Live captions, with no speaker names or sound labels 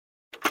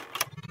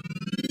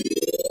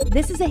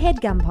This is a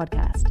HeadGum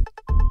podcast.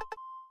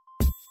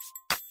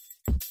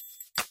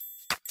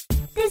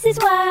 This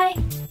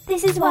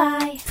is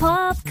why.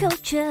 Pop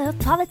culture,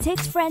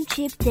 politics,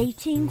 friendship,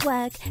 dating,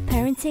 work,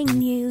 parenting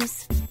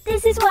news.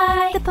 This is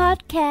why. The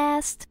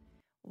podcast.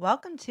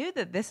 Welcome to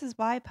the This Is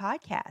Why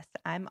podcast.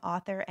 I'm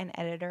author and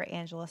editor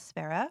Angela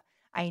Spera.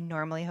 I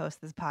normally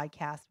host this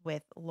podcast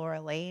with Laura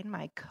Lane,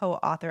 my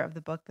co-author of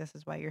the book This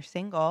Is Why You're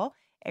Single.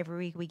 Every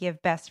week we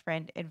give best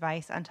friend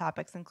advice on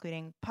topics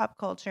including pop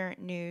culture,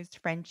 news,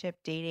 friendship,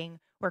 dating,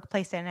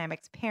 workplace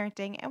dynamics,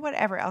 parenting, and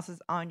whatever else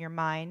is on your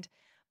mind.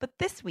 But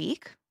this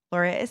week,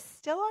 Laura is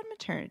still on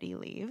maternity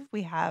leave.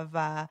 We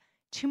have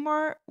 2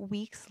 more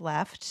weeks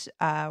left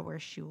where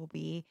she will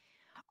be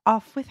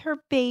off with her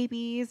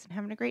babies and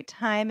having a great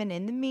time. And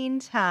in the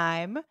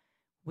meantime,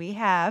 we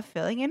have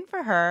filling in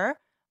for her,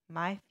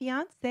 my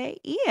fiance,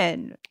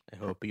 Ian. I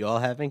hope you all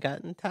haven't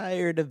gotten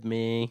tired of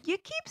me. You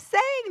keep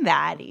saying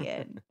that,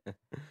 Ian.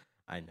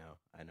 I know.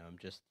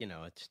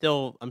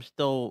 I'm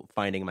still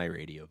finding my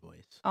radio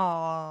voice.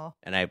 Oh.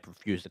 And I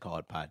refuse to call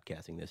it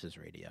podcasting. This is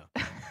radio.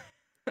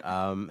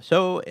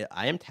 So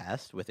I am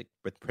tasked with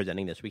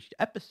presenting this week's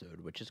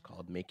episode, which is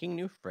called Making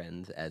New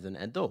Friends as an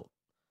Adult.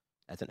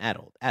 As an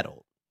adult. I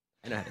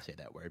know how to say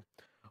that word.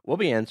 We'll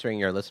be answering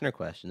your listener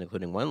questions,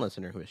 including one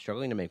listener who is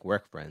struggling to make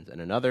work friends and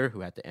another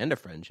who had to end a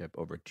friendship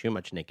over too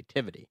much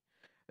negativity.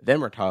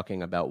 Then we're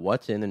talking about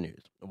what's in the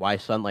news, why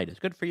sunlight is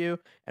good for you,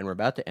 and we're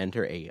about to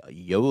enter a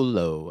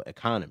YOLO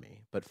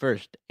economy. But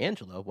first,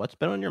 Angela, what's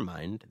been on your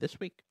mind this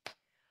week?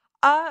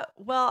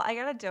 Well, I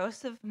got a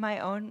dose of my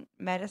own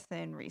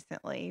medicine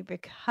recently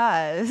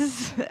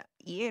because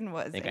Ian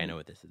was... I think I know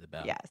what this is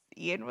about. Yes,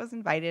 Ian was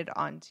invited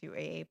onto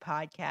a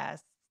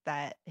podcast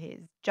that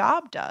his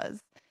job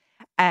does.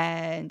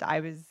 And I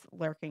was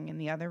lurking in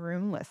the other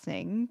room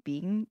listening,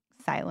 being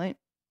silent,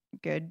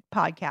 good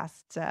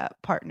podcast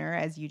partner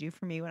as you do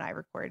for me when I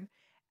record.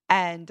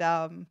 And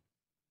so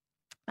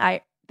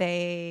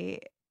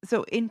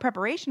in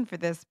preparation for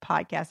this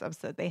podcast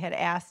episode, they had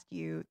asked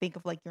you think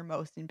of like your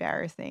most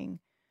embarrassing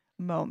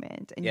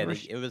moment. And yeah,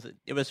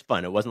 it was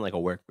fun. It wasn't like a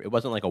work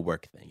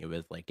thing. It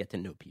was like get to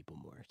know people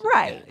more. So,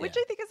 right, yeah, which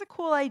I think is a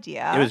cool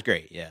idea. It was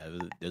great. Yeah, it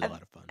was a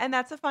lot of fun. And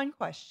that's a fun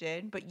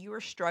question, but you were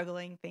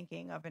struggling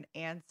thinking of an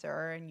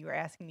answer and you were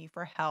asking me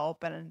for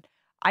help, and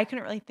I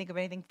couldn't really think of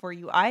anything for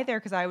you either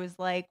because I was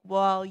like,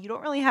 well, you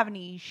don't really have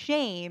any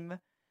shame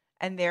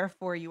and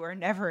therefore you are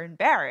never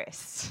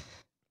embarrassed,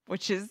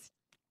 which is,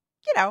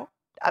 not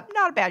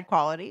a bad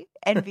quality,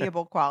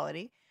 enviable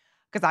quality.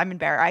 Because I'm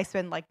embarrassed. I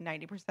spend like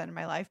 90% of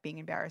my life being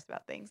embarrassed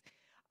about things.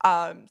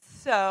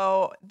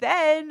 So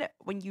then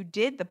when you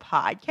did the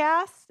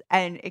podcast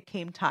and it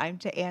came time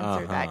to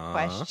answer that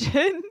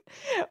question,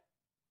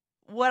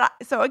 what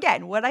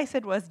I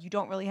said was you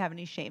don't really have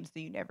any shame, so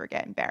you never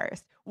get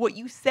embarrassed. What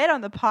you said on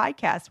the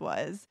podcast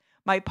was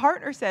my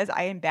partner says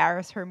I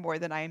embarrass her more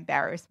than I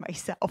embarrass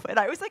myself. And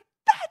I was like,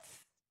 that's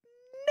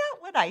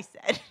not what I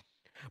said.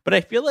 But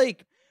I feel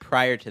like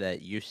prior to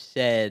that, you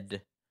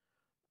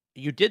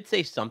did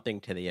say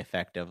something to the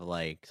effect of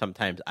like,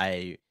 sometimes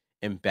I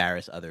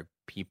embarrass other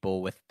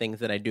people with things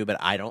that I do, but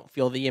I don't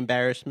feel the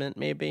embarrassment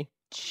maybe.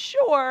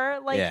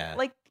 Sure. Like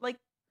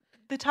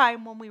the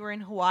time when we were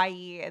in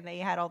Hawaii and they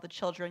had all the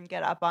children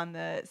get up on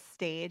the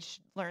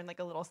stage, learn like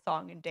a little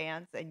song and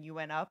dance, and you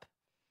went up.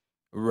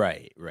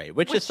 Right.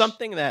 Which is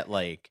something that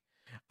like,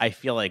 I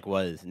feel like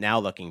was now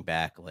looking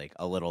back like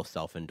a little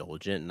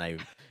self-indulgent, and I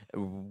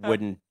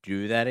wouldn't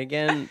do that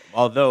again.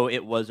 Although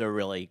it was a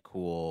really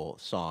cool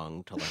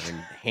song to learn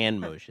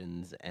hand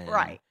motions and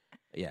right.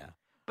 Yeah.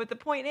 But the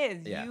point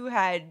is, you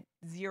had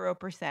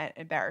 0%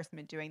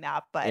 embarrassment doing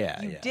that,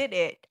 but you did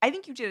it. I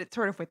think you did it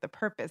sort of with the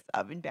purpose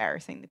of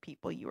embarrassing the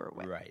people you were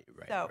with. Right.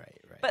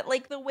 But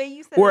like the way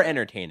you said, or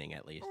entertaining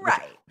at least.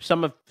 Right.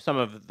 Some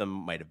of them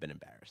might have been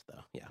embarrassed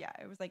though. Yeah. Yeah,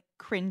 it was like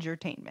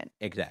cringe-ertainment.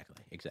 Exactly.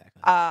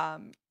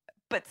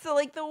 But so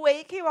like the way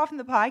it came off in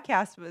the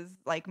podcast was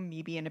like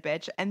me being a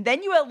bitch, and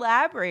then you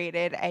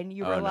elaborated and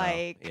you were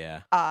like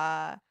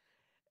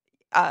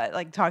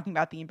talking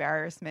about the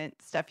embarrassment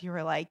stuff. You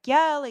were like,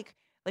 yeah, like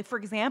for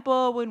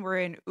example, when we're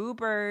in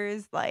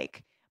Ubers,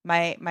 like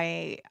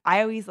I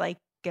always like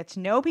get to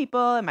know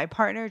people, and my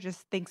partner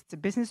just thinks it's a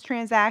business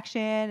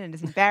transaction and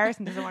is embarrassed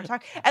and doesn't want to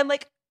talk. And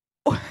like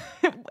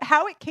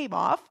how it came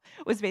off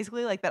was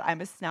basically like that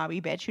I'm a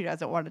snobby bitch who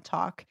doesn't want to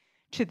talk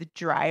to the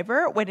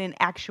driver, when in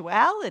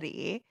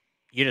actuality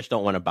you just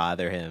don't want to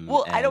bother him.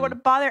 Well, I don't want to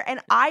bother, and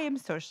I am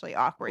socially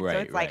awkward. So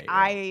it's like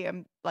I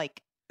am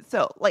like,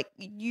 so like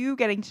you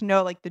getting to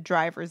know like the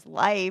driver's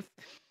life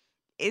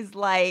is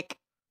like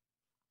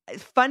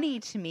funny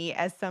to me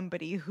as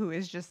somebody who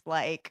is just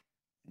like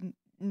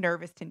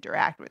nervous to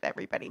interact with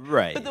everybody.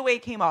 Right. But the way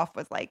it came off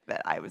was like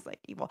that I was like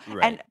evil.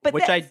 Right.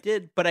 I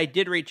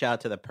did reach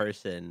out to the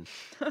person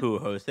who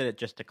hosted it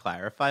just to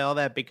clarify all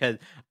that, because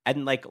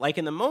and like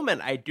in the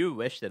moment I do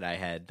wish that I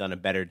had done a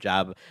better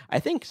job. I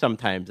think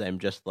sometimes I'm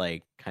just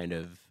like kind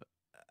of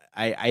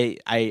I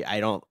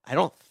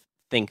don't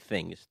think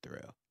things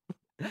through.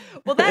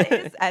 Well, that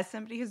is, as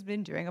somebody who's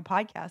been doing a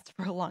podcast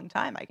for a long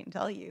time, I can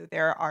tell you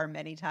there are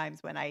many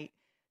times when I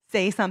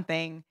say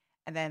something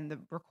and then the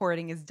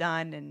recording is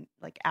done and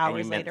like And you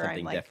hours meant later I'm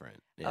something like, different.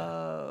 Yeah.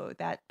 oh,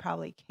 that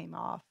probably came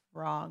off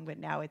wrong, but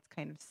now it's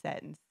kind of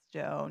set in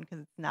stone because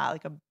it's not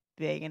like a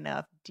big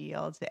enough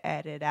deal to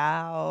edit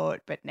out.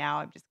 But now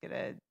I'm just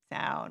gonna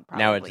sound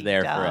Now it's probably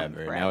there dumb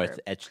forever. Now it's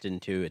etched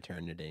into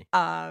eternity.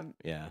 Yeah.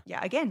 Yeah,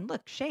 again,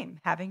 look, shame.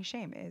 Having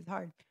shame is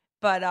hard.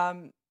 But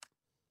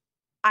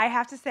I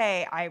have to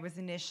say I was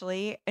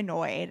initially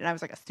annoyed and I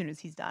was like, as soon as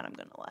he's done, I'm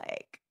gonna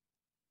like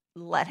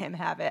let him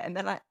have it. And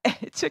then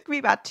it took me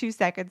about 2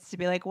 seconds to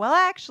be like, well,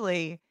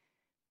 actually,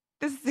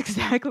 this is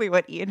exactly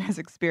what Ian has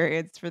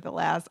experienced for the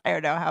last, I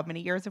don't know, how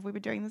many years have we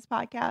been doing this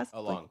podcast? A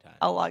long time.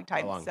 A long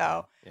time. A long So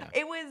time, yeah.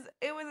 it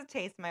was a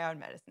taste of my own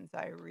medicine. So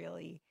I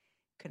really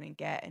couldn't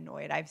get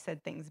annoyed. I've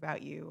said things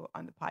about you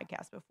on the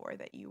podcast before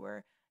that you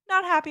were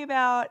not happy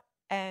about,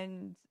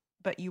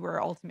 but you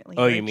were ultimately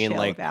Oh, very you mean chill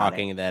like about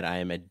talking it. that I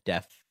am a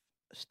deaf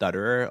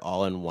stutterer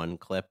all in one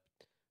clip?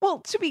 Well,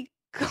 to be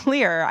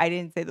clear, I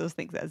didn't say those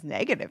things as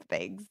negative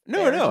things. No,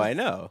 They're I just-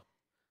 know.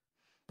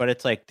 But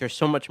it's like there's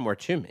so much more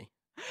to me.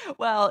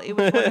 Well, it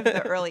was one of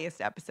the earliest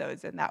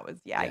episodes, and that was,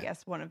 I Yeah.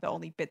 guess, one of the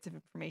only bits of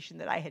information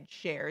that I had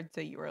shared.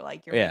 So you were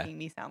like, you're Yeah. making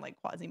me sound like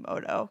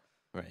Quasimodo.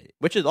 Right.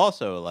 Which is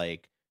also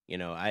like,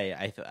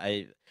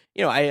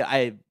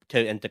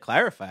 to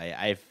clarify,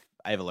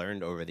 I've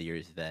learned over the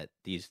years that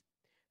these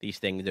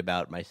things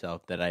about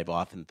myself that I've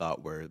often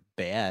thought were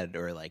bad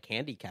or like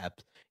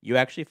handicaps, you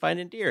actually find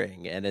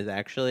endearing and is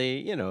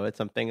actually, it's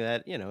something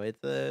that,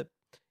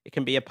 it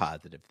can be a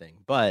positive thing.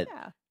 But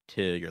Yeah.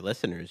 to your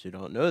listeners who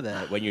don't know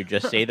that, when you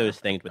just say those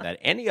things without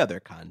any other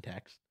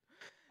context,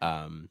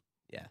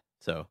 yeah.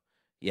 So,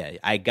 yeah,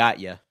 I got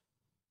you.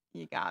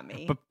 You got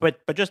me.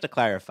 But just to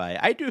clarify,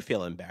 I do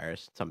feel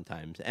embarrassed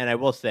sometimes, and I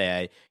will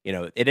say,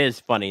 it is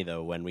funny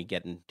though when we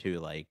get into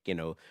like,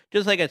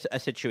 just like a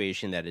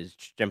situation that is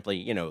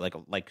simply,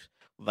 like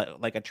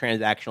a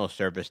transactional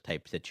service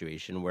type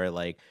situation where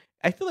like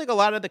I feel like a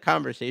lot of the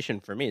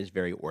conversation for me is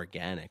very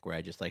organic, where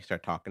I just like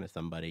start talking to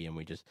somebody and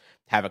we just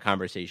have a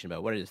conversation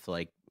about what it is to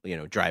like,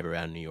 drive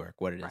around New York,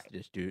 what it is Right. to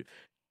just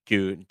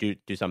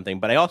do something.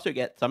 But I also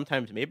get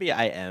sometimes maybe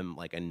I am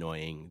like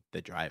annoying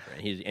the driver,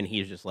 and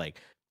he's just like.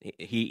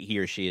 He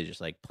or she is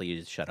just like,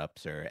 please shut up,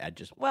 sir. I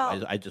just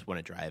want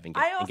to drive and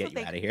I also get you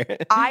think out of here.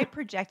 I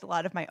project a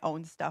lot of my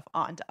own stuff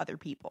onto other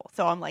people.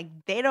 So I'm like,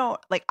 they don't,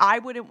 like, I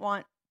wouldn't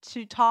want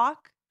to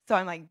talk. So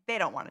I'm like, they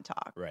don't want to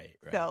talk. Right.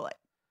 So like,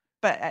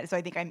 but so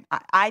I think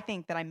I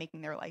think that I'm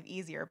making their life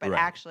easier, but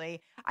Right.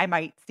 actually I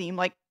might seem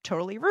like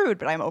totally rude,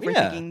 but I'm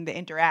overthinking the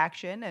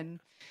interaction. And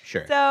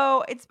Sure.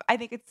 so I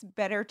think it's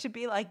better to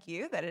be like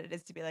you than it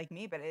is to be like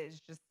me, but it is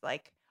just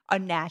like a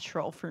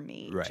natural for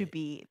me to Right.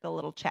 be the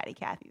little chatty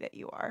Cathy that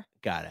you are.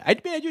 Got it.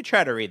 I do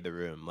try to read the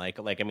room. Like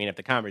I mean, if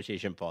the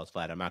conversation falls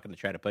flat, I'm not going to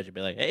try to push it. Be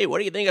like, hey, what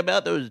do you think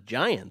about those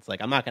Giants?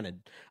 Like, I'm not like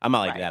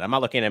Right. that. I'm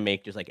not looking to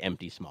make just like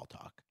empty small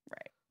talk.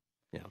 Right.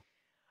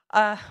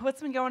 Yeah.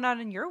 What's been going on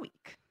in your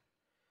week?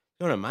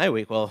 Going on my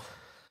week. Well,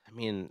 I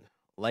mean,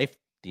 life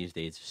these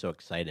days is so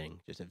exciting.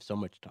 Just have so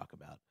much to talk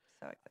about.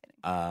 So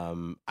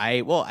exciting.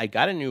 I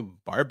got a new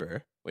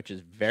barber, which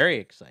is very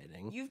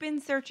exciting. You've been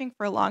searching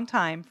for a long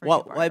time for a new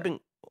Well, barber. I've been,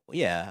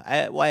 yeah.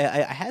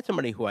 I had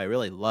somebody who I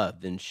really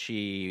loved, and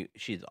she's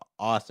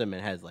awesome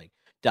and has like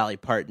Dolly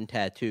Parton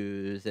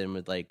tattoos, and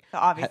with like, So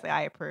obviously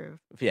I approve.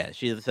 yeah,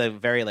 she's a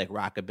very like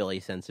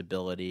rockabilly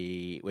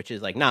sensibility, which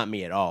is like not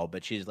me at all,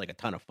 but she's like a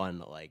ton of fun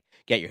to like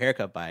get your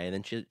haircut by. And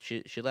then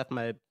she left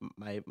my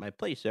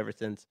place. Ever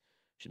since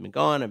she's been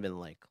gone, I've been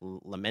like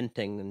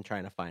lamenting and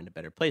trying to find a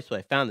better place. So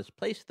I found this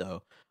place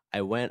though.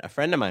 A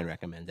friend of mine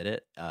recommended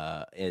it.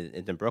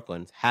 It's in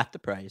Brooklyn. It's half the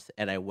price,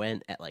 and I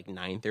went at like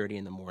 9:30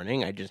 in the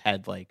morning. I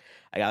got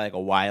like a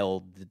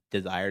wild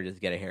desire to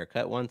just get a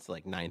haircut once,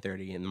 like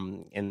 9:30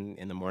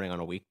 in the morning on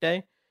a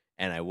weekday.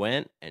 And I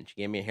went, and she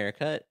gave me a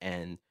haircut,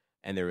 and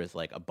there was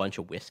like a bunch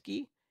of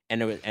whiskey,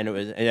 and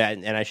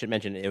I should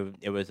mention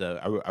it was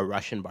a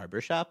Russian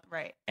barbershop,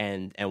 Right.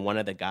 and one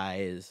of the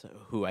guys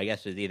who I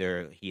guess is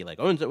either he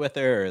like owns it with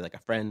her or like a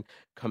friend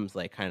comes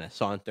like kind of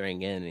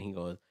sauntering in, and he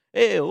goes,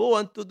 hey, who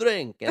wants to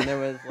drink? And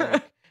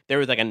there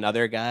was like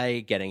another guy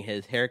getting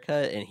his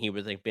haircut, and he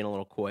was like being a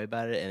little coy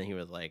about it, and he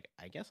was like,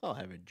 I guess I'll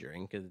have a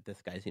drink because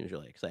this guy seems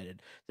really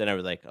excited. Then I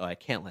was like, oh, I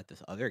can't let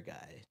this other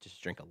guy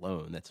just drink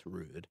alone. That's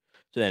rude.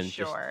 So then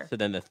Sure.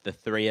 the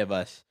three of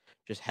us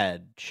just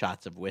had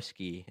shots of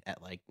whiskey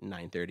at like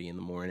 9:30 in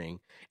the morning,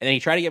 and then he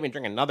tried to get me to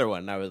drink another one,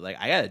 and I was like,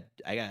 I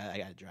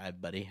gotta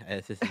drive, buddy.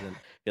 This isn't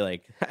feel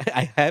like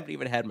I haven't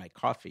even had my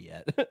coffee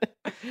yet.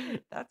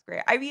 That's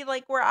great. I mean,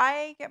 like where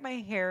I get my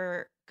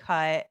hair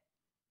cut,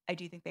 I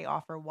do think they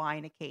offer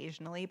wine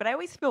occasionally, but I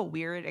always feel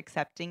weird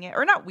accepting it.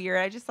 Or not weird.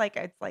 I just like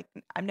it's like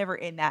I'm never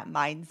in that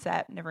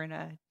mindset, never in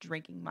a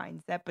drinking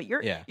mindset. But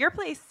Yeah. your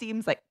place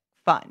seems like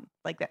fun.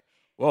 Like that.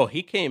 Well,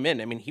 he came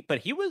in. I mean,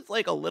 he was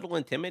like a little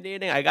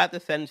intimidating. I got the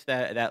sense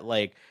that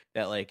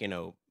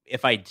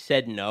if I'd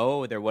said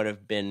no, there would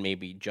have been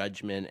maybe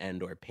judgment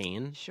and or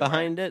pain Sure.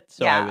 behind it.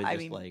 So Yeah, I was I just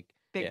mean, like,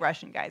 big Yeah.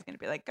 Russian guy is going to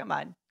be like, come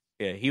on.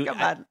 Yeah,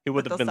 Come on, he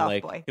would have little been soft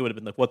like, boy.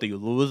 "What are you,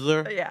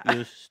 loser? Yeah.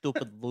 You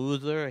stupid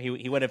loser."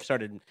 He would have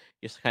started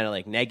just kind of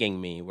like negging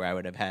me, where I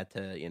would have had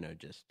to,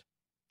 just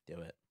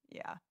do it.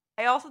 Yeah.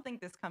 I also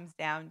think this comes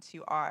down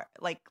to our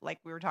like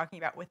we were talking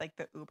about with like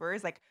the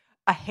Ubers, like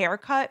a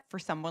haircut for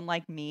someone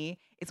like me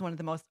is one of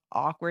the most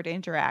awkward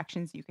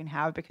interactions you can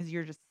have because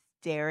you're just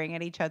staring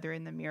at each other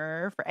in the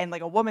mirror and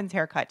like a woman's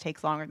haircut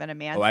takes longer than a Oh,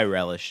 man's. I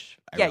relish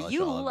Yeah,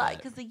 you all of like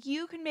that. because like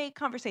you can make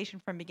conversation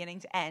from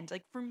beginning to end.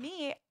 Like for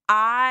me,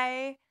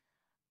 I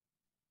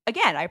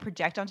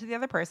project onto the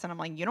other person. I'm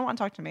like, you don't want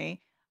to talk to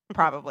me,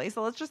 probably.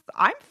 So let's just,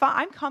 I'm fine.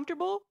 I'm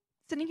comfortable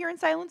sitting here in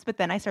silence. But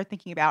then I start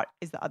thinking about,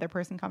 is the other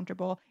person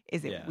comfortable?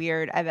 Is it Yeah.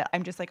 weird?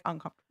 I'm just like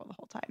uncomfortable the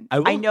whole time. I I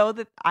will- know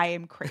that I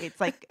am,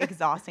 it's like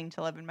exhausting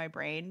to live in my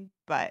brain.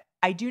 But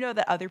I do know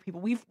that other people,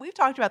 we've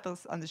talked about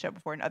this on the show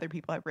before, and other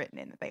people have written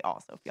in that they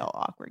also feel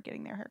awkward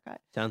getting their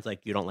haircut. Sounds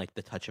like you don't like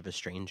the touch of a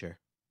stranger.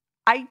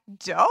 I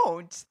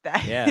don't.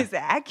 That Yeah. is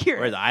accurate.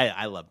 Whereas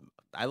I love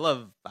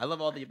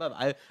all the above.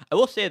 I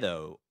will say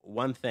though,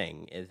 one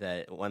thing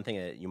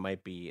that you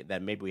might be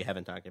that maybe we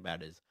haven't talked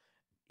about is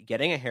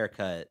getting a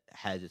haircut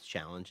has its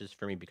challenges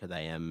for me because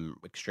I am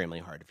extremely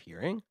hard of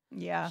hearing.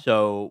 Yeah.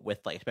 So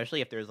with like,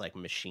 especially if there's like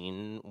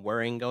machine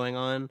whirring going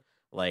on,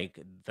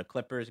 like the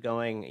clippers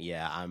going,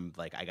 I'm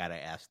like, I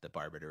gotta ask the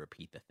barber to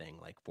repeat the thing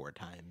like 4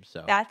 times.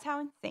 So That's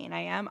how insane I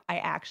am. I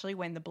actually,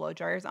 when the blow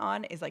dryer's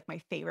on, is like my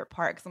favorite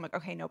part because I'm like,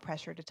 okay, no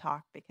pressure to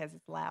talk because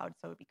it's loud,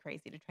 so it'd be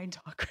crazy to try and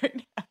talk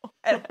right now.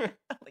 And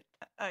like,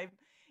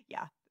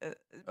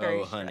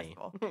 very honey.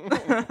 stressful.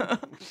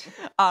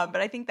 But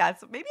I think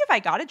that's maybe if I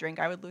got a drink,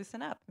 I would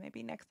loosen up.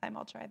 Maybe next time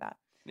I'll try that.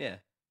 Yeah.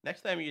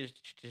 Next time you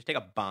just take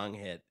a bong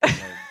hit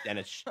and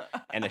a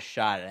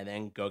shot, and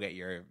then go get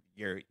your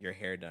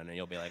hair done, and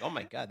you'll be like, "Oh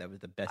my god, that was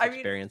the best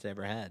experience I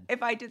ever had."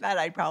 If I did that,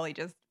 I'd probably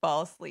just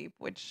fall asleep,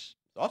 which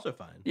It's also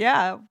fine.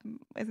 yeah,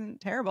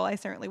 isn't terrible. I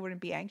certainly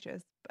wouldn't be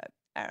anxious, but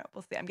I don't know.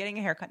 We'll see. I'm getting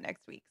a haircut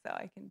next week, so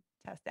I can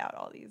test out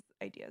all these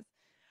ideas.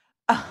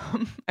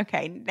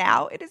 Okay,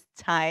 now it is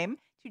time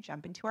to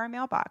jump into our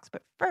mailbox.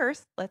 But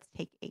first, let's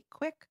take a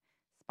quick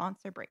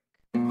sponsor break.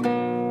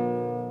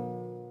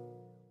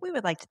 We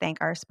would like to thank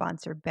our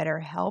sponsor,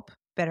 BetterHelp.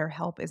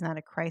 BetterHelp is not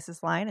a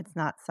crisis line. It's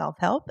not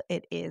self-help.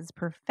 It is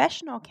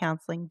professional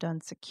counseling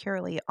done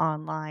securely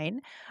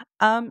online.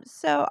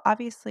 So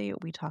obviously,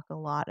 we talk a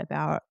lot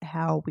about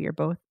how we are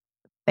both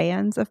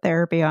fans of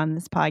therapy on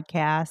this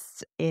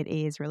podcast. It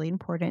is really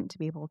important to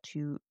be able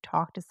to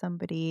talk to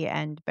somebody,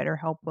 and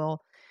BetterHelp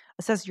will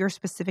assess your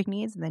specific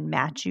needs and then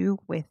match you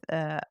with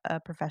a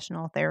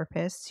professional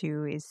therapist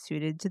who is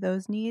suited to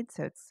those needs.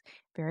 So it's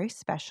very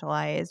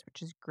specialized,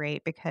 which is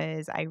great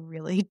because I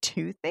really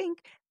do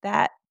think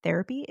that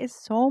therapy is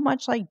so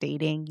much like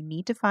dating. You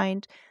need to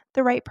find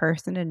the right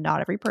person, and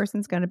not every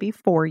person's going to be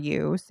for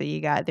you. So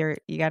you got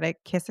to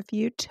kiss a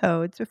few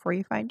toads before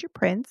you find your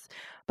prince.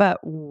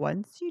 But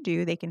once you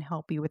do, they can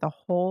help you with a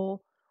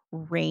whole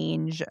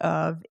range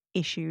of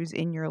issues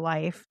in your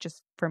life,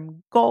 just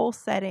from goal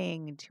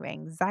setting to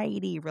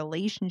anxiety,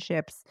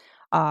 relationships,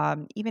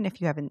 even if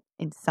you have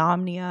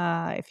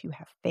insomnia, if you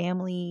have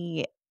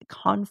family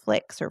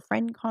conflicts or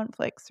friend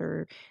conflicts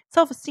or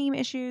self-esteem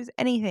issues,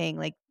 anything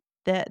like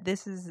that.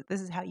 This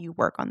is how you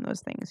work on those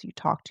things. You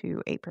talk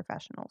to a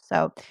professional.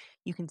 So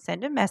you can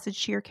send a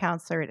message to your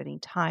counselor at any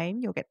time.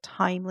 You'll get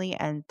timely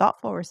and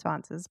thoughtful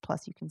responses.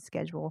 Plus, you can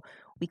schedule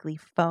weekly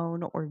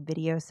phone or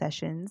video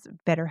sessions.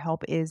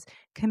 BetterHelp is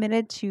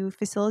committed to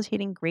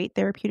facilitating great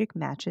therapeutic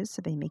matches,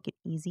 so they make it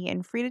easy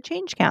and free to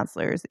change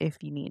counselors if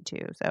you need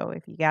to. So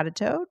if you got a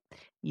toad,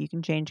 you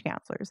can change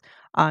counselors.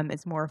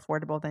 It's more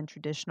affordable than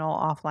traditional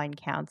offline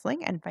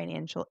counseling, and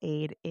financial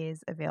aid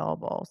is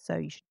available. So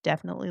you should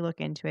definitely look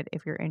into it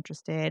if you're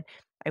interested.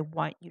 I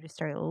want you to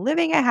start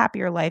living a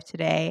happier life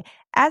today.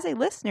 As a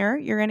listener,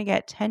 you're going to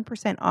get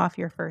 10% off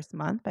your first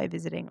month by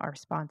visiting our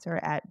sponsor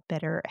at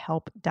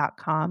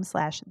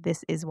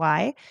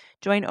betterhelp.com/thisiswhy.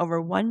 Join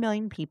over 1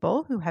 million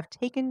people who have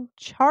taken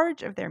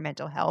charge of their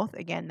mental health.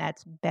 Again,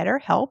 that's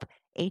BetterHelp,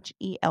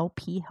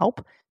 HELP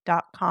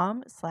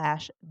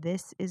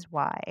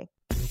help.com/thisiswhy.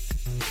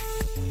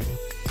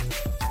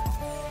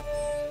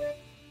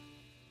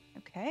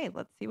 Okay,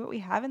 let's see what we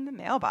have in the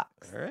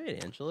mailbox. All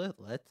right, Angela,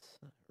 let's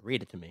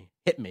read it to me.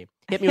 Hit me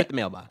with the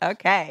mailbox.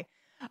 Okay.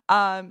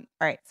 All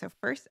right. So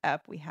first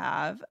up, we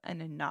have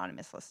an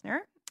anonymous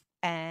listener,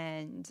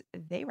 and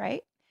they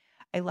write,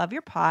 I love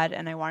your pod,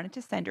 and I wanted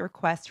to send a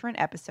request for an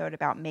episode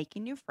about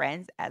making new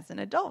friends as an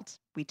adult.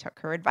 We took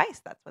her advice.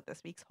 That's what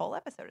this week's whole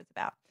episode is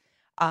about.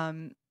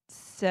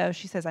 So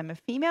she says, I'm a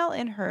female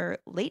in her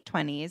late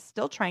 20s,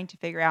 still trying to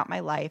figure out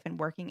my life and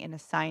working in a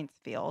science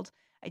field.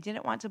 I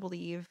didn't want to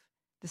believe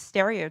the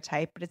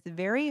stereotype, but it's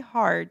very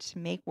hard to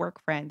make work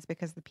friends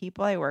because the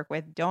people I work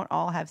with don't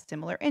all have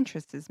similar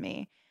interests as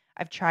me.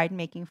 I've tried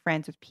making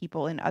friends with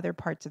people in other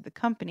parts of the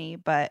company,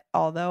 but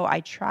although I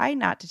try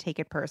not to take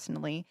it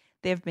personally,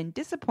 they have been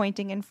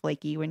disappointing and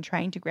flaky when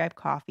trying to grab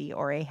coffee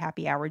or a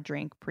happy hour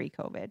drink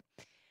pre-COVID.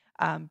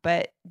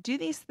 But do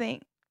these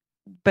things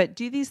but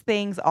do these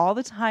things all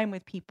the time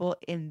with people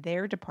in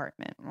their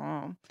department.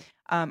 Oh.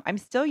 I'm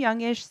still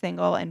youngish,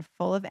 single, and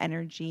full of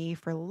energy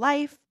for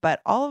life,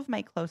 but all of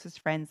my closest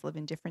friends live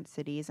in different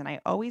cities, and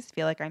I always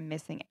feel like I'm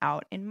missing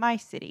out in my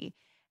city.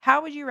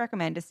 How would you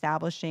recommend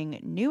establishing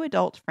new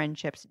adult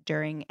friendships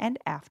during and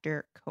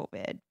after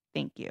COVID?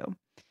 Thank you.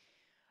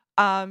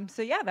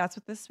 So yeah, that's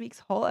what this week's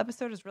whole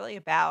episode is really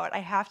about. I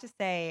have to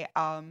say,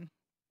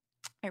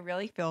 I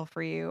really feel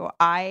for you.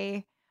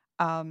 I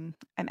am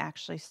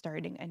actually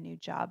starting a new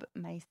job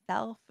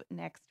myself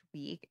next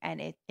week, and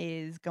it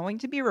is going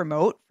to be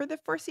remote for the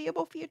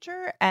foreseeable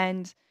future.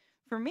 And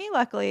for me,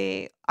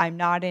 luckily, I'm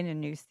not in a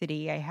new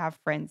city. I have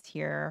friends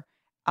here.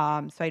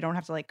 So I don't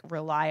have to like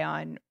rely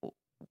on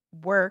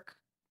work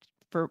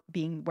for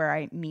being where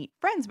I meet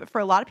friends. But for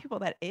a lot of people,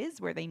 that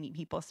is where they meet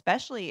people,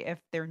 especially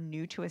if they're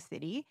new to a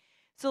city.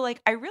 So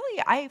like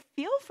I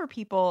feel for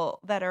people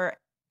that are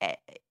eh,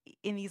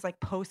 in these like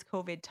post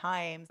COVID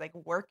times, like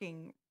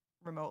working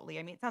remotely.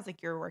 I mean, it sounds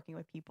like you're working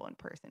with people in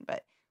person,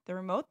 but the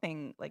remote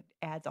thing like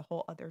adds a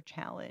whole other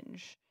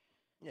challenge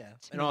Yeah.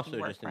 to And making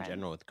also work just in friends.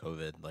 general with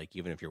COVID, like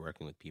even if you're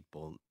working with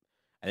people,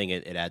 I think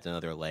it adds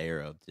another layer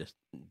of just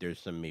there's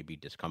some maybe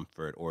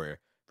discomfort or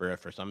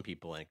for some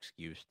people an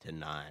excuse to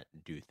not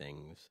do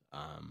things.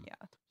 Yeah,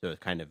 So it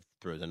kind of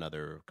throws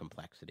another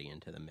complexity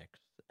into the mix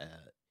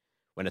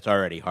when it's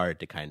already hard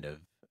to kind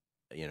of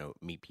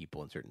meet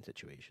people in certain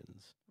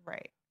situations.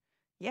 right.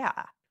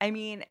 Yeah. I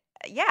mean,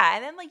 yeah,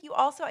 and then like you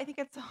also I think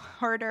it's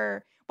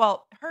harder.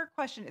 Well, her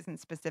question isn't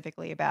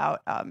specifically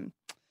about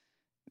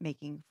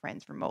making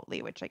friends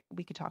remotely, which like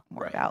we could talk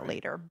more Right, about right.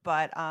 later,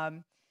 but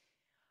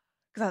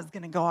because I was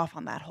going to go off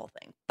on that whole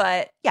thing.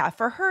 But yeah,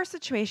 for her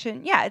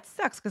situation, yeah, it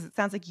sucks because it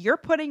sounds like you're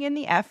putting in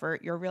the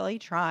effort, you're really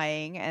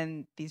trying,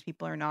 and these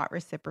people are not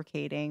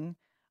reciprocating.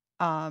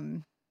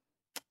 Um,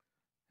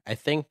 I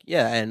think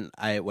yeah, and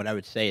I what I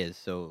would say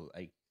is to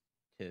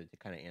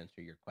kind of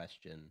answer your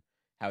question,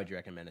 how would you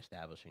recommend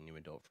establishing new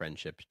adult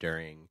friendships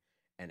during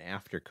and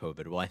after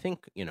COVID? Well, I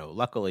think,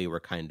 luckily we're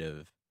kind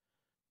of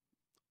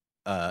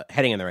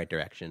heading in the right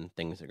direction.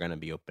 Things are going to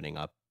be opening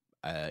up,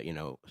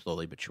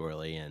 slowly but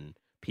surely, and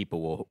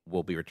people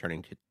will be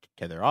returning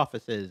to their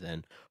offices,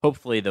 and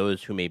hopefully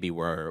those who maybe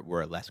were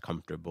less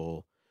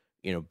comfortable,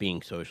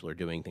 being social or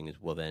doing things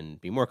will then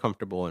be more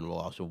comfortable and will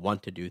also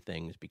want to do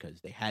things because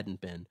they hadn't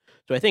been.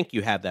 So I think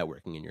you have that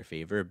working in your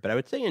favor. But I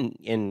would say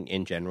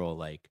in general,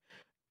 like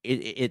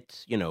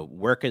it's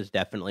work is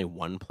definitely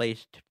one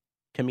place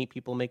to meet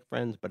people, make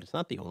friends, but it's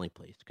not the only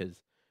place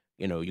because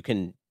you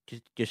can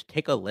just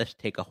take a list,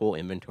 take a whole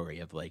inventory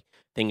of like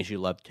things you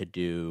love to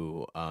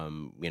do.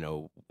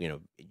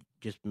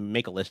 Just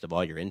make a list of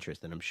all your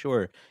interests, and I'm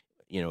sure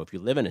if you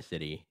live in a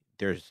city,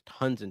 there's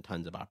tons and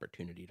tons of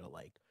opportunity to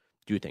like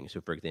do things.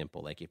 So, for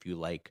example, like if you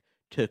like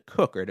to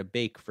cook or to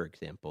bake, for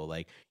example,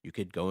 like you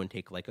could go and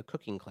take like a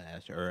cooking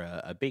class or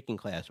a baking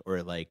class,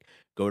 or like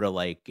go to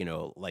like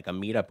like a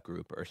meetup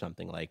group or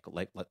something like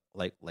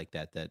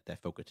that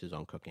focuses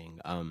on cooking.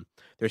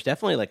 There's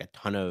definitely like a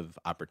ton of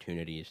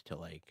opportunities to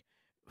like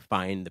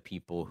find the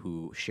people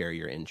who share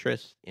your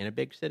interests in a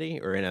big city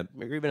or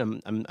or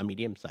even a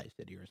medium sized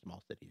city or a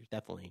small city. There's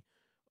definitely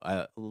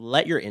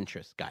let your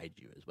interests guide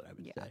you is what I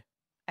would yeah, say.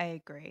 I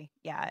agree.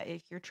 Yeah,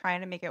 if you're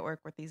trying to make it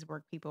work with these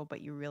work people,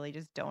 but you really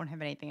just don't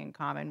have anything in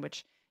common,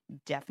 which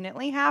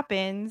definitely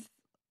happens.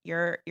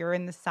 You're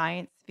in the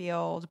science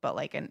field, but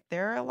like, and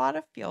there are a lot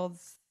of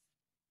fields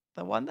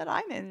the one that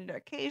I'm in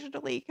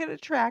occasionally can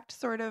attract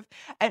sort of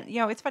and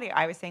it's funny,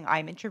 I was saying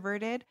I'm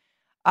introverted,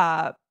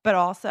 but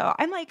also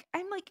I'm like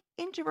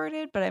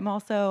introverted, but I'm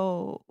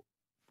also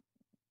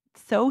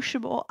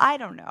sociable. I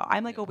don't know.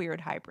 I'm like a Yeah.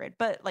 weird hybrid,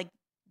 but like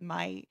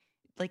my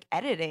like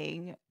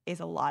editing is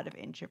a lot of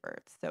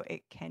introverts, so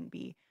it can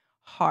be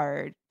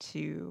hard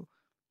to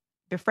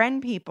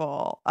befriend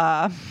people.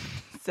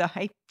 So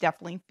I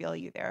definitely feel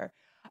you there.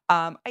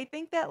 I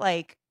think that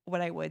like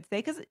what I would say,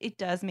 because it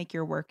does make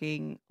your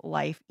working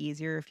life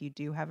easier if you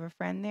do have a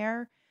friend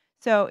there.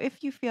 So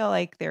if you feel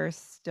like there's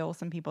still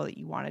some people that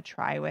you want to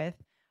try with,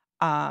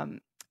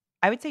 um,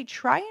 I would say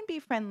try and be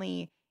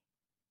friendly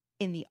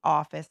in the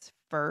office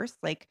first.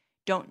 Like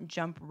don't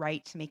jump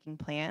right to making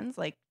plans.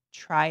 Like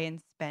try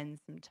and spend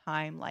some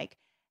time like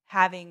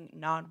having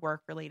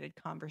non-work related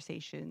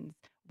conversations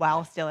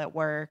while Yeah. still at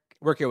work.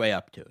 Work your way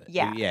up to it.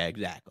 Yeah, Yeah,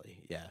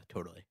 exactly. Yeah,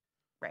 totally.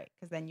 right.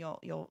 Because then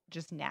you'll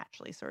just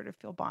naturally sort of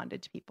feel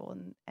bonded to people,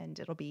 and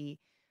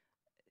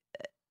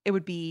it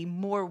would be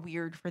more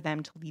weird for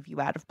them to leave you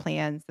out of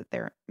plans that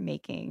they're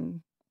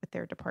making with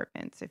their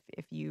departments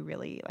if you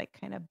really like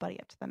kind of buddy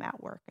up to them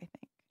at work, I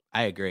think.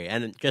 I agree.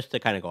 And just to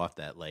kind of go off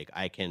that, like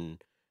I can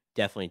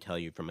definitely tell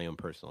you from my own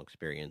personal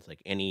experience,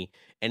 like any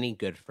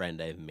good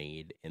friend I've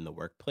made in the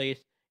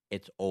workplace,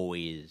 it's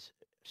always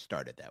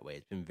started that way.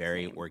 It's been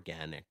very Same.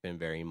 organic, been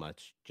very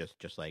much just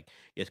like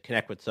you just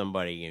connect with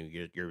somebody and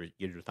you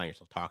just find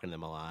yourself talking to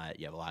them a lot.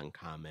 You have a lot in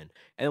common,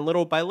 and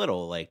little by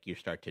little, like you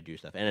start to do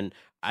stuff. And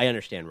I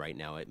understand right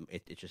now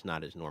it's just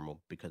not as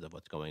normal because of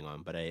what's going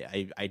on. But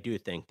I do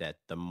think that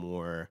the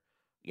more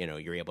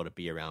you're able to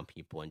be around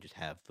people and just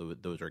have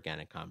those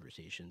organic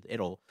conversations,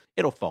 it'll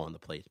fall into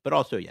place. But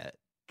also, yeah,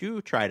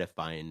 do try to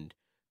find,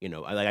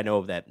 I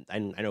know that I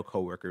know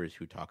coworkers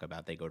who talk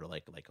about they go to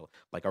like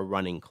a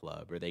running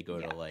club, or they go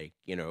Yeah.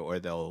 to or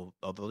they'll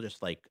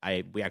just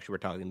we actually were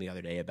talking the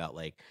other day about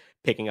like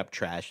picking up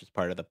trash as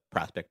part of the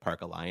Prospect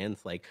Park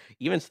Alliance, like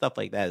even stuff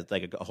like that. It's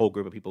like a whole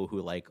group of people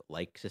who like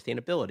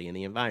sustainability and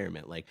the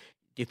environment. Like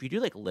if you do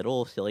like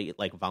little silly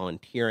like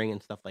volunteering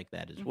and stuff like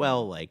that as Mhm.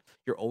 well, like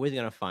you're always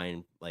gonna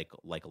find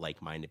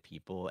like-minded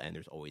people, and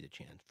there's always a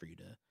chance for you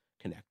to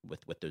connect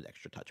with those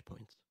extra touch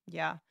points.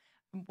 Yeah.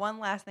 One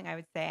last thing I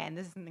would say, and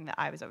this is something that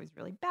I was always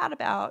really bad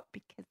about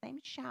because I'm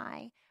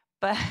shy,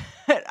 but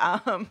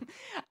um,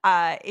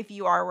 if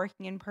you are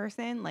working in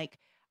person, like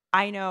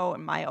I know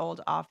in my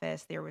old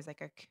office, there was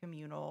like a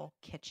communal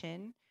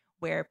kitchen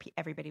where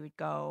everybody would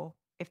go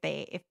if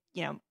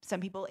some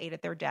people ate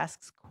at their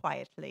desks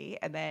quietly,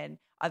 and then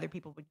other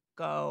people would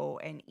go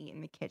and eat in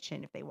the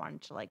kitchen if they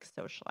wanted to like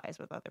socialize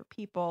with other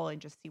people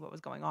and just see what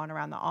was going on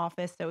around the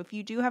office. So if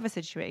you do have a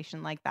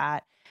situation like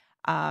that,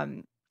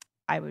 um,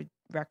 I would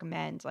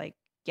recommend like,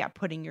 yeah,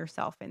 putting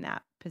yourself in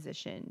that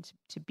position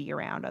to be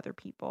around other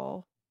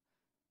people.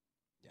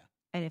 Yeah.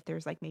 And if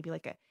there's like maybe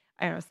like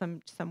I don't know,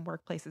 some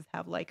workplaces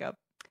have like a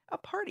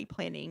party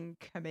planning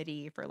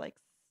committee for like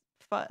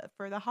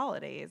for the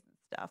holidays and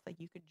stuff. Like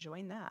you could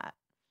join that.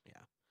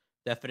 Yeah,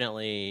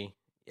 definitely.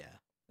 Yeah,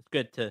 it's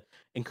good to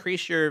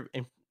increase your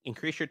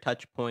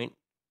touch point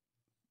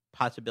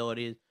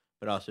possibilities,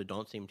 but also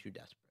don't seem too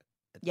desperate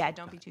at the Yeah, same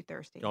don't be time. too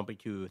thirsty. Don't be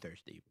too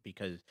thirsty,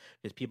 because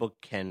people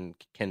can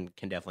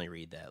definitely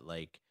read that.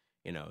 Like,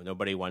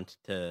 nobody wants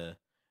to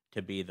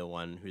be the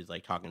one who's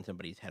like talking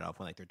somebody's head off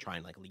when like they're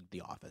trying to like leave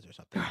the office or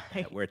something like that.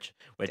 Right. Which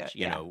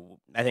Yeah.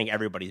 I think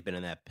everybody's been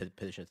in that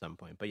position at some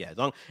point. But yeah,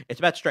 it's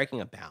about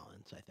striking a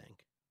balance, I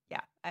think.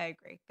 Yeah, I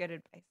agree. Good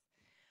advice.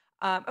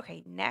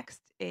 Okay,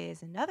 next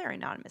is another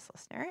anonymous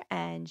listener,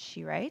 and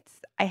she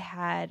writes, I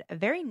had a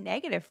very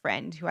negative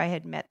friend who I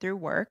had met through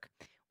work.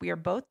 We are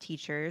both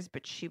teachers,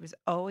 but she was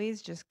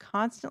always just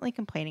constantly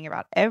complaining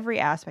about every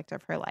aspect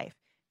of her life.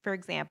 For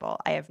example,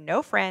 I have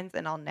no friends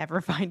and I'll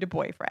never find a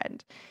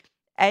boyfriend.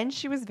 And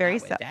she was very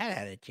Not with that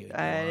attitude, you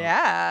won't.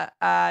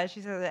 yeah.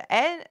 She says,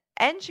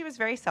 and she was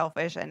very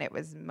selfish, and it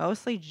was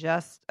mostly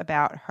just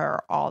about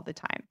her all the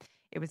time.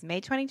 It was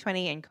May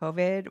 2020, and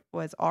COVID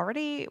was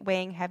already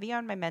weighing heavy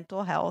on my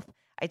mental health.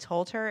 I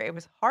told her it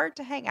was hard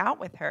to hang out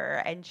with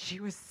her, and she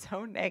was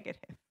so negative.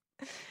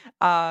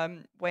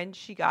 When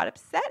she got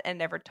upset and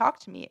never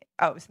talked to me.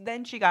 Oh, so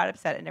then she got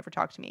upset and never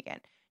talked to me again.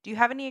 Do you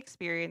have any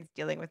experience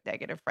dealing with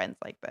negative friends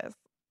like this?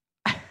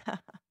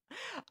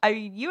 I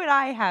mean, you and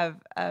I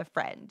have a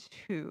friend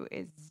who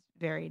is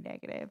very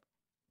negative,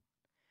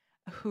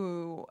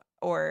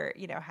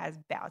 has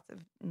bouts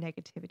of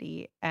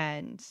negativity,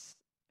 and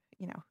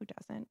who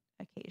doesn't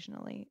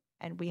occasionally,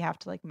 and we have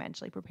to like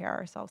mentally prepare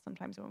ourselves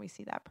sometimes when we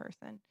see that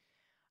person.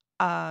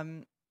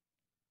 Um,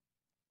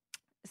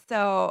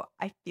 so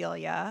I feel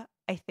ya.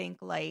 I think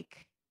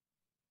like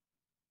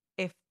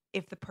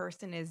if the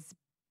person is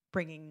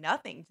bringing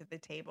nothing to the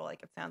table,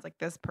 like it sounds like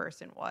this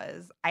person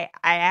was, I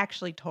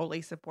actually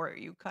totally support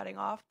you cutting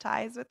off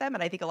ties with them,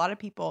 and I think a lot of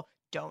people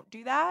don't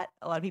do that.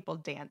 A lot of people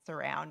dance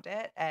around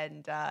it,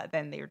 and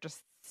then they're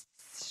just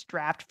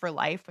strapped for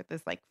life with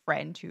this like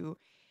friend who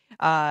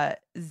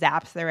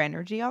zaps their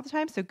energy all the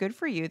time. So good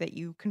for you that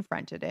you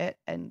confronted it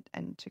and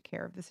took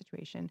care of the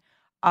situation.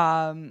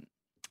 Um,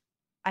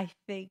 I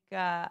think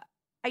I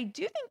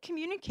do think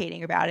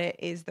communicating about it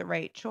is the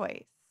right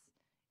choice.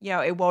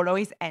 It won't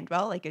always end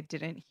well, like it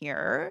didn't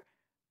here.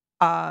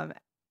 Um,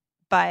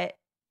 but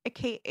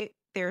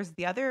there's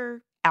the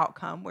other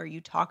outcome where you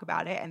talk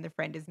about it and the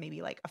friend is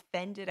maybe like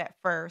offended at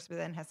first, but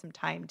then has some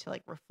time to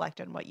like reflect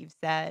on what you've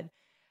said,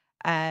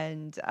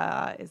 and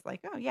is like,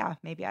 oh yeah,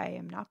 maybe I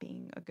am not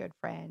being a good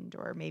friend,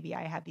 or maybe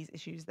I have these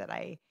issues that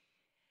I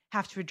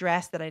have to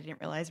address that I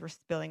didn't realize were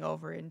spilling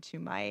over into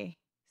my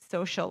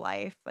social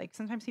life. Like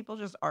sometimes people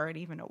just aren't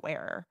even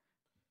aware.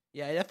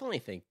 Yeah, I definitely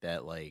think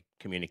that like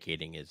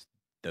communicating is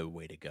the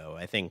way to go.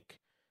 I think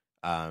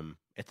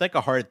it's like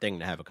a hard thing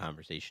to have a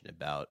conversation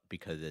about,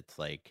 because it's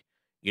like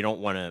you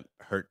don't want to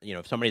hurt,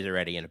 if somebody's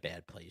already in a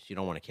bad place, you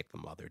don't want to kick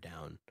them while they're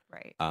down.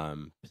 Right.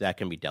 That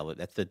can be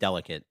that's the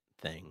delicate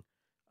thing.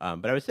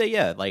 But I would say,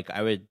 yeah, like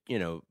I would,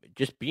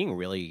 just being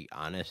really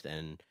honest,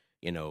 and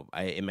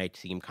it might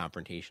seem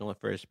confrontational at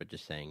first, but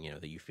just saying,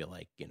 that you feel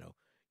like,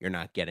 you're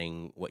not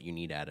getting what you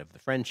need out of the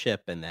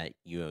friendship, and that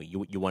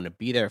you want to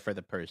be there for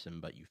the person,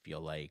 but you feel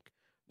like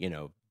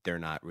they're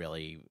not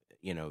really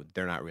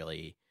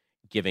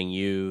giving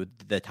you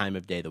the time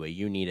of day the way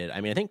you need it.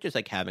 I mean, I think just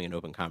like having an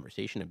open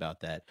conversation about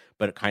that,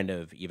 but kind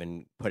of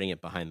even putting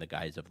it behind the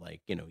guise of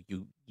like,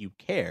 you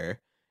care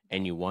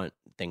and you want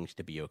things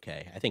to be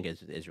okay, I think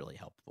is really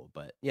helpful.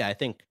 But yeah, I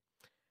think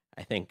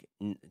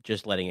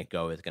just letting it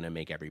go is going to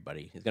make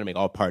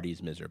all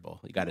parties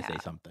miserable. You got to say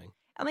something.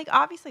 And like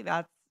obviously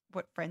that's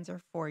what friends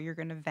are for. You're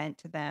going to vent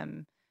to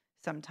them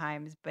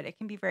sometimes, but it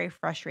can be very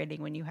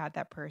frustrating when you have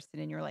that person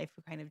in your life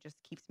who kind of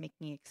just keeps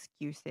making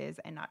excuses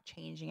and not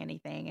changing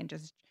anything and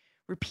just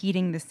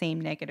repeating the same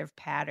negative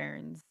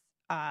patterns.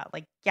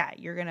 Yeah,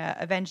 you're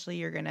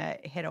gonna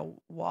hit a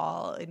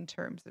wall in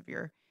terms of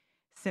your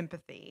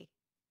sympathy.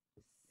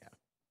 Yeah,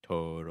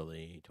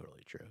 totally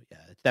true.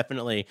 Yeah, it's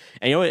definitely,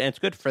 and you know, and it's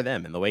good for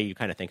them. And the way you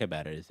kind of think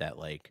about it is that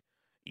like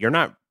you're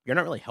not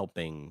really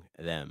helping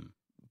them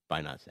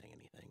by not saying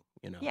anything.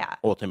 Yeah.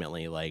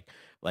 Ultimately,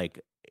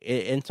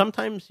 and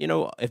sometimes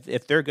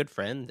if they're good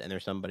friends and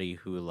there's somebody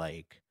who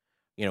like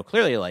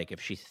clearly like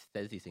if she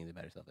says these things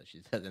about herself that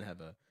she doesn't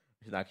have a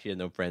she has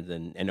no friends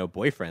and no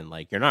boyfriend,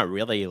 like you're not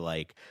really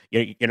like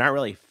you're not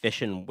really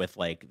fishing with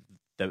like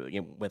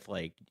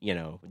dynamite.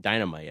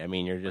 I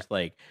mean, you're just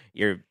like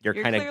you're You're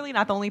kind of clearly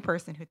not the only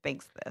person who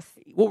thinks this.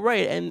 well,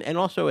 right, and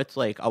also it's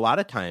like a lot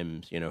of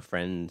times,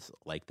 friends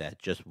like that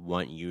just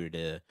want you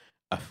to,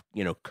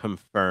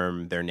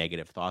 confirm their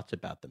negative thoughts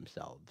about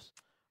themselves.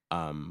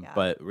 Yeah.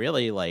 But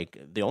really,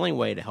 like the only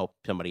way to help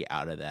somebody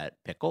out of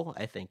that pickle,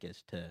 I think,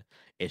 is to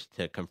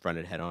confront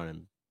it head on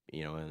and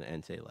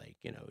and say like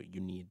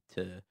you need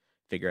to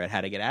figure out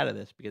how to get out of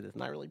this because it's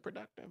not really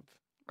productive.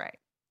 Right.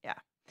 Yeah.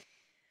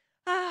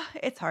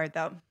 It's hard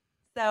though.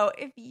 So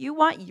if you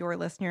want your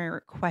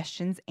listener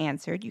questions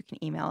answered, you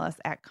can email us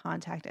at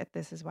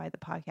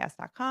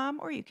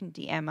contact@thisiswhythepodcast.com, or you can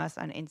DM us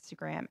on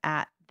Instagram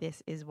at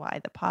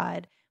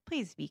thisiswhythepod.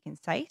 Please be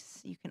concise.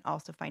 You can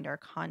also find our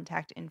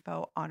contact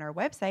info on our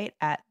website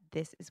at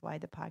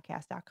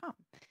thisiswhythepodcast.com.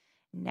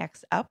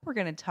 Next up, we're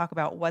going to talk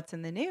about what's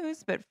in the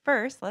news, but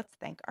first, let's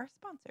thank our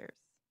sponsors.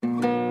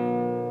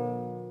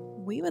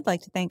 We would like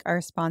to thank our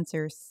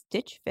sponsor,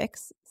 Stitch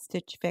Fix.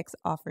 Stitch Fix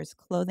offers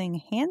clothing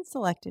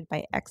hand-selected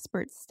by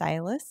expert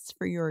stylists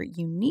for your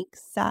unique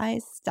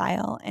size,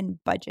 style,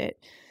 and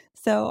budget.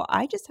 So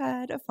I just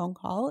had a phone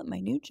call at my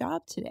new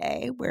job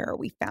today where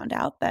we found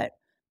out that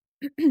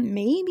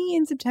maybe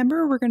in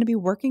September we're going to be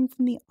working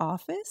from the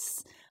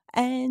office.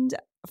 And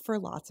for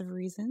lots of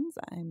reasons,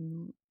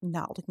 I'm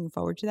not looking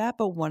forward to that.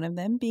 But one of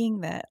them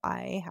being that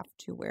I have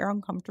to wear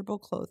uncomfortable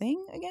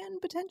clothing again,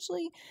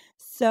 potentially.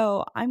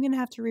 So I'm going to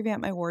have to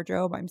revamp my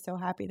wardrobe. I'm so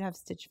happy to have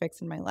Stitch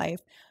Fix in my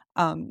life.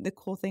 The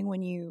cool thing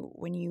when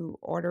you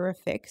order a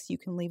fix, you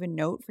can leave a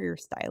note for your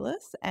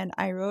stylist. And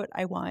I wrote,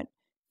 I want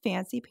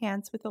fancy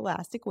pants with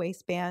elastic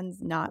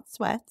waistbands, not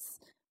sweats.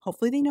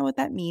 Hopefully they know what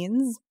that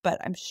means, but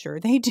I'm sure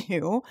they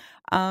do.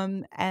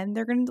 And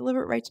they're going to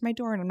deliver it right to my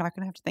door, and I'm not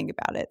going to have to think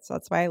about it. So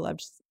that's why I love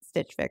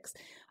Stitch Fix.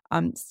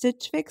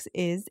 Stitch Fix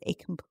is a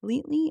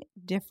completely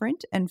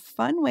different and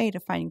fun way to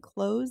find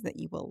clothes that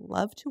you will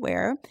love to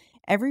wear.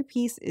 Every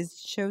piece is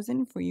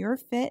chosen for your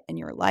fit and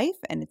your life,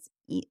 and it's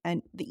the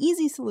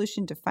easy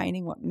solution to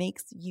finding what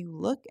makes you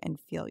look and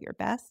feel your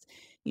best.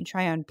 You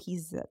try on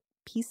pieces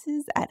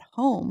at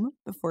home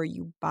before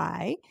you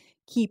buy.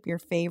 Keep your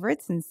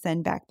favorites and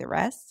send back the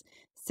rest.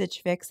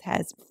 Stitch Fix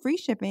has free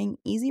shipping,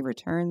 easy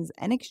returns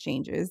and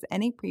exchanges,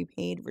 and a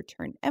prepaid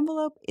return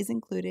envelope is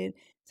included.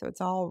 So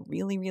it's all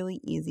really, really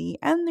easy,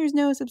 and there's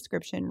no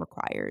subscription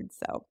required.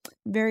 So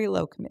very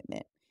low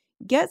commitment.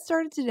 Get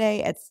started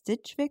today at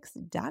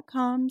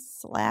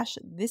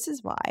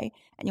stitchfix.com/thisiswhy,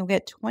 and you'll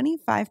get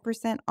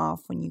 25%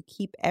 off when you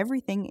keep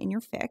everything in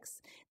your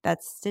fix.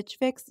 That's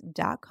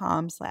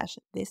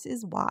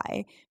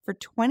stitchfix.com/thisiswhy for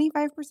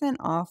 25%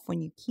 off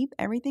when you keep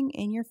everything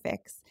in your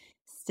fix.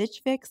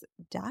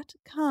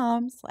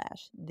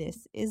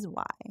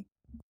 stitchfix.com/thisiswhy.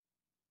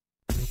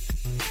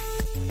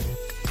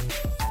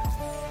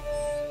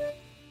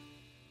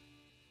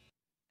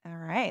 All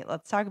right,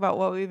 let's talk about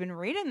what we've been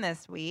reading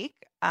this week.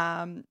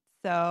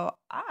 So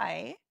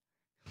I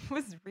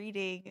was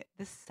reading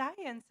The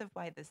Science of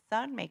Why the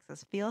Sun Makes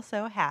Us Feel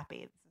So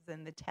Happy. This is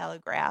in The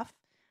Telegraph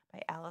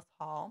by Alice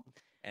Hall.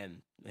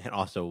 And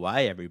also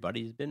why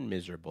everybody's been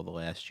miserable the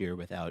last year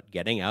without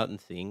getting out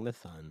and seeing the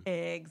sun.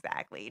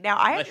 Exactly. Now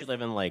Unless you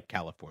live in like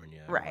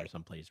California or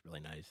someplace really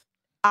nice.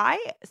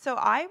 I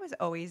was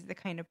always the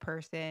kind of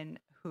person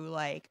who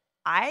like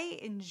I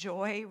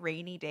enjoy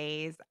rainy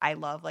days. I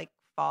love like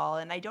fall,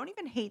 and I don't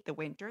even hate the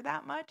winter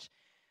that much.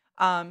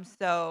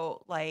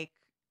 So like,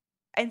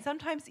 and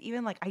sometimes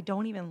even like I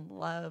don't even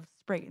love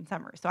spring and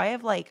summer. So I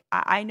have like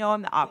I know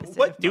I'm the opposite.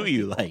 What of do most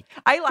you people. like?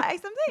 I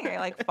like something. I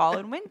like fall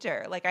and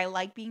winter. Like I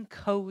like being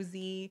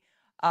cozy.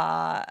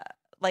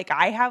 Like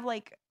I have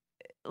like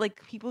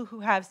people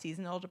who have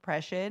seasonal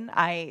depression.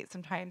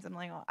 Sometimes I'm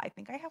like, oh, I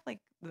think I have like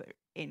the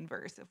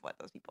inverse of what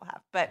those people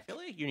have. But I feel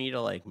like you need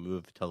to like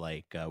move to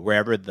like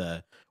where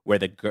the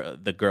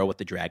girl with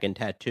the dragon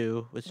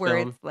tattoo was where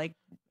filmed. it's like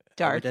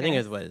dark. Which I think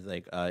is what is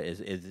like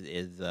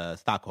is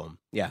Stockholm.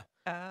 Yeah.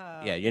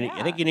 Oh, Yeah,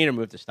 I think you need to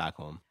move to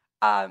Stockholm.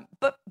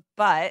 But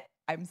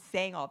I'm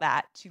saying all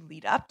that to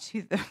lead up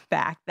to the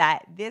fact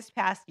that this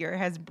past year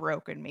has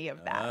broken me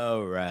of that.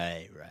 Oh,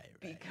 right.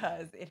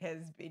 Because it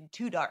has been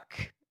too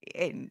dark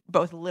in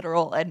both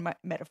literal and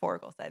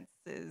metaphorical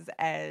senses,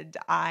 and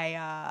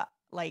I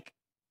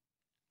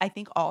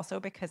think also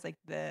because like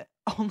the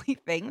only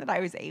thing that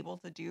I was able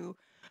to do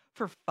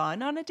for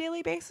fun on a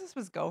daily basis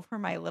was go for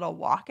my little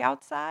walk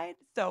outside.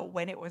 So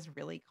when it was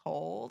really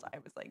cold, I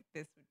was like,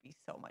 this would be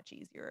so much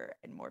easier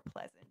and more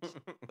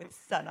pleasant with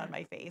sun on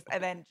my face.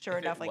 And then sure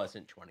If enough, it like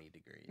wasn't 20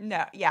 degrees.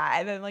 no, yeah.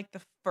 And then like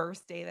the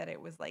first day that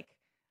it was like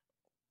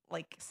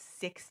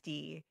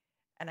 60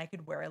 and I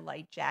could wear a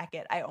light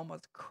jacket, I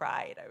almost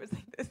cried. I was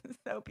like, this is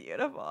so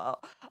beautiful.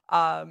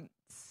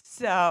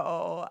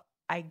 So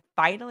I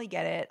finally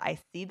get it. I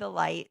see the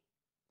light,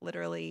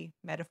 literally,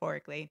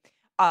 metaphorically.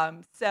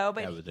 But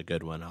That was a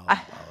good one. I'll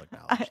I-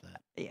 acknowledge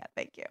that. yeah,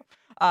 thank you.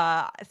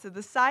 So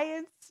the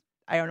science,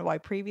 I don't know why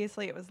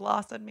previously it was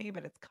lost on me,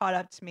 but it's caught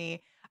up to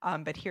me.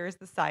 But here's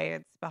the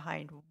science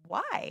behind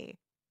why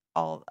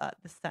all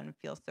the sun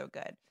feels so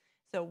good.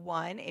 So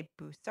one, it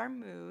boosts our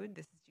mood.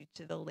 This is due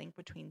to the link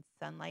between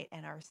sunlight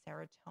and our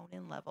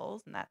serotonin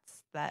levels, and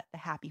that's the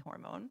happy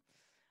hormone.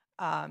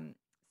 Um,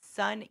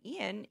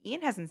 Ian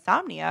has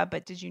insomnia,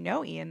 but did you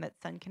know, Ian, that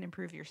sun can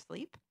improve your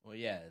sleep? Well,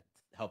 yeah, it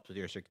helps with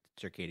your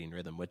circadian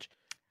rhythm, which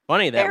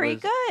funny that Very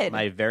was good.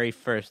 my very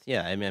first.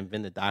 Yeah, I mean, I've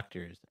been to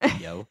doctors,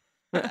 yo.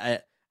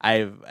 That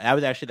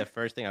was actually the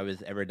first thing I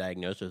was ever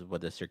diagnosed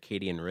with a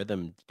circadian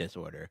rhythm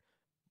disorder,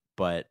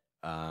 but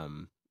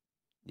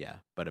yeah,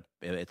 but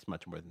it's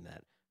much more than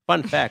that.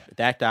 Fun fact: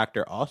 that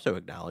doctor also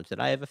acknowledged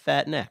that I have a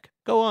fat neck.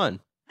 Go on.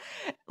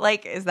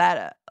 Like, is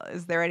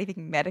there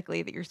anything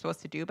medically that you're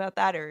supposed to do about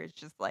that, or it's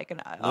just like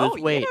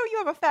weight. you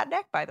have a fat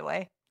neck, by the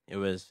way. It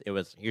was.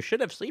 You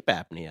should have sleep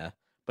apnea,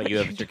 but you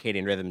have a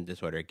circadian rhythm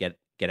disorder. Get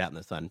out in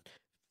the sun.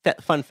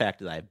 Fun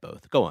fact is I have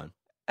both. Go on.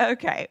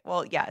 Okay,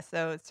 well, yeah.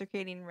 So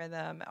circadian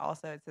rhythm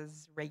also, it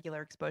says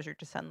regular exposure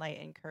to sunlight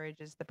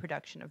encourages the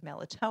production of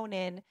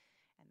melatonin, and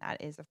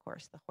that is, of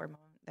course, the hormone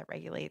that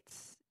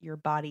regulates your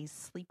body's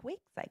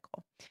sleep-wake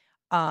cycle.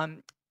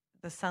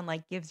 The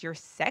sunlight gives your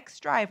sex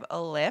drive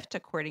a lift,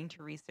 according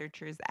to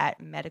researchers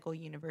at Medical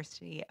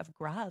University of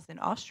Graz in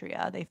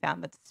Austria. They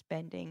found that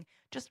spending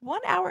just 1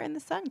 hour in the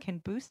sun can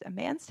boost a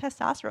man's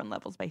testosterone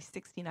levels by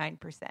 69%.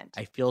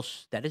 I feel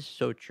that is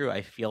so true.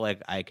 I feel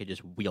like I could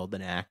just wield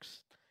an axe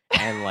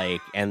and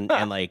like and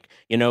like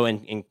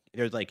and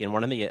there's like in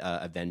one of the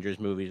Avengers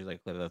movies,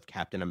 like of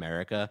Captain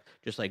America,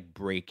 just like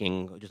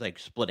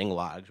splitting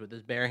logs with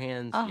his bare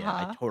hands. Yeah,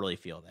 I totally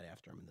feel that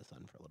after I'm in the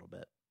sun for a little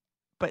bit.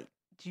 But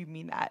do you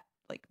mean that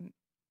like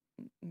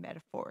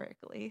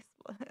metaphorically?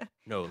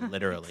 No,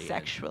 literally.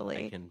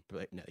 Sexually.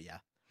 No, yeah.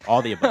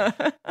 All the above.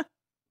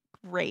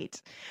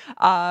 Great.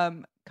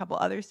 Couple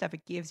other stuff.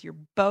 It gives your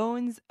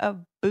bones a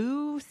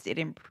boost. It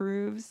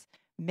improves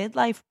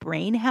midlife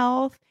brain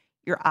health.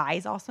 Your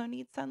eyes also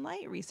need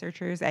sunlight.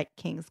 Researchers at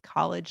King's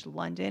College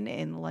London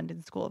in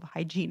London School of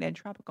Hygiene and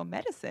Tropical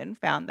Medicine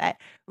found that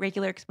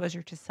regular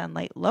exposure to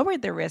sunlight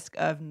lowered the risk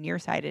of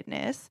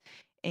nearsightedness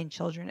in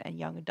children and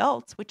young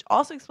adults, which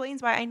also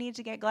explains why I need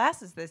to get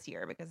glasses this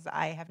year because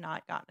I have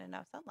not gotten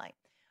enough sunlight.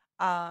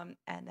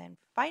 And then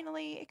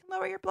finally, it can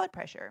lower your blood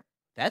pressure.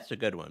 That's a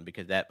good one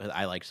because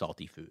I like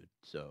salty food.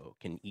 So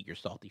can eat your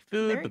salty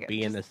food, but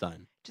be in the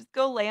sun. Just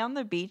go lay on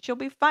the beach. You'll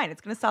be fine.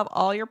 It's going to solve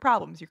all your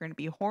problems. You're going to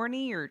be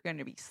horny. You're going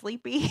to be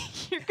sleepy.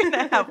 You're going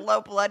to have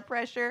low blood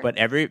pressure. But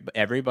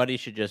everybody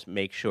should just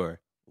make sure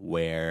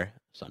wear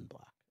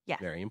sunblock. Yeah.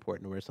 Very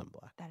important to wear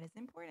sunblock. That is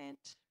important.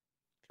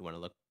 If you want to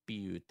look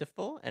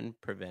beautiful and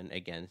prevent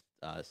against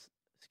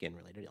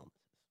skin-related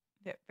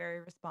illnesses. Very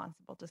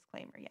responsible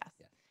disclaimer, yes.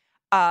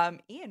 Yeah.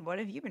 Ian, what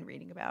have you been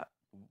reading about?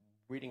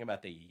 Reading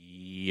about the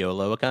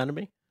YOLO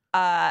economy?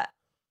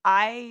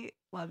 I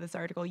love this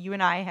article. You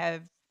and I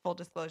have, full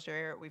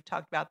disclosure, we've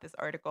talked about this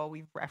article.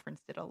 We've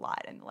referenced it a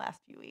lot in the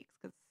last few weeks.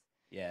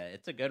 Yeah,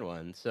 it's a good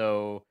one.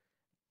 So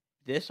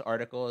this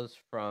article is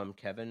from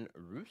Kevin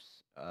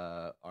Roose,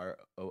 Roose,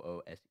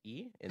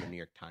 in the New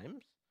York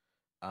Times.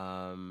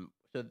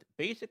 So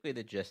basically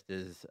the gist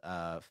is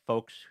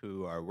folks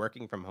who are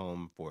working from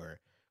home for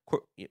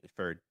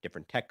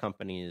different tech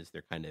companies,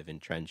 they're kind of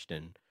entrenched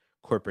in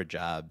corporate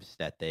jobs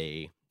that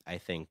they, I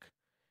think,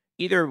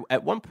 either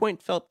at one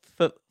point felt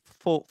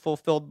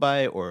fulfilled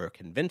by or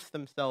convinced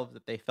themselves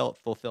that they felt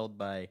fulfilled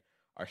by,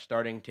 are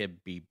starting to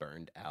be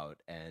burned out.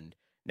 And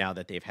now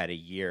that they've had a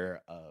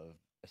year of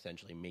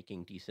essentially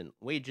making decent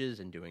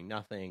wages and doing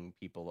nothing,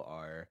 people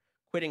are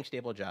quitting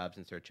stable jobs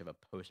in search of a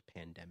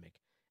post-pandemic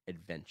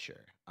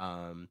adventure.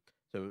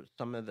 So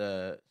some of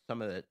the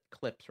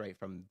clips right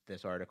from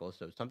this article.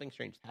 So something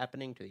strange is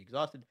happening to the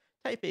exhausted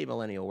Type A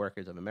millennial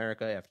workers of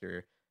America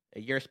after a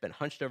year spent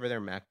hunched over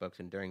their MacBooks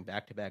and during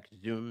back-to-back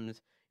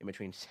Zooms in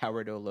between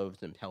sourdough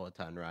loaves and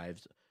Peloton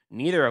rides,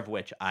 neither of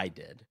which I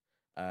did.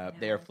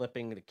 They are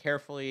flipping the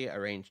carefully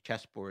arranged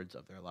chessboards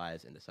of their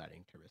lives and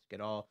deciding to risk it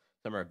all.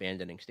 Some are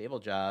abandoning stable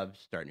jobs,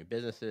 start new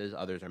businesses.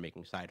 Others are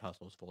making side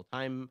hustles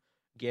full-time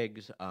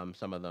gigs.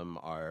 Some of them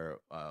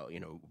are,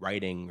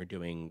 writing or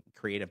doing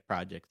creative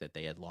projects that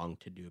they had longed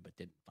to do but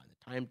didn't find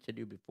the time to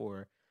do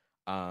before.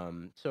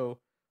 So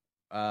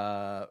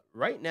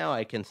right now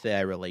I can say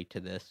I relate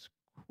to this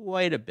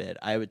quite a bit.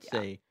 I would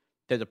say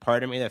there's a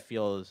part of me that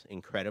feels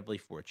incredibly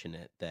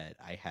fortunate that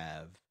I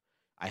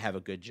have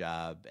a good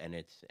job, and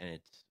it's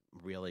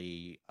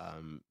really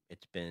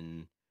it's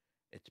been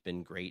It's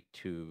been great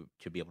to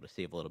be able to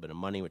save a little bit of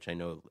money, which I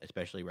know,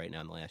 especially right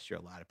now in the last year,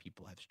 a lot of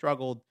people have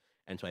struggled,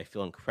 and so I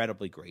feel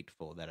incredibly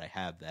grateful that I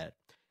have that.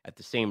 At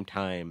the same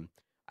time,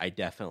 I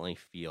definitely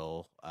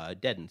feel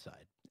dead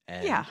inside,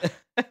 Yeah.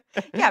 and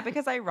Yeah,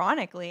 because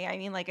ironically, I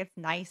mean, like it's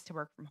nice to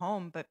work from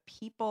home, but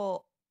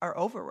people are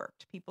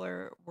overworked. People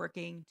are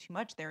working too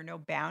much. There are no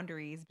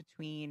boundaries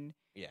between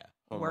yeah,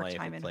 home work life.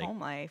 time It's and like, home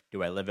life.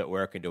 do I live at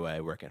work or do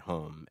I work at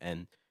home?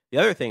 And the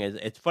other thing is,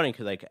 it's funny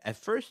because like at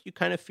first you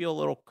kind of feel a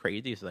little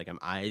crazy. So like, am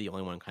I the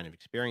only one kind of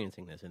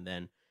experiencing this? And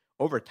then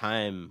over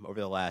time, over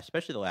the last,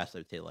 especially the last, I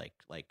would say like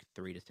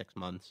 3 to 6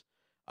 months,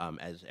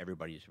 as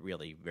everybody's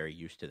really very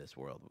used to this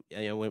world.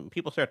 When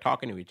people start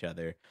talking to each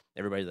other,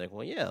 everybody's like,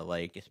 well, yeah,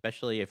 like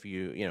especially if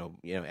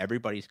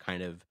everybody's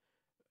kind of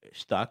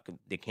stuck.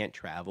 They can't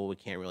travel. We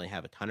can't really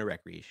have a ton of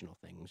recreational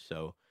things.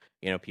 So,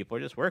 people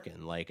are just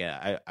working. Like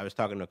I was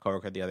talking to a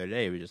coworker the other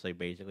day. It was just like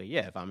basically,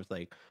 yeah, if I'm just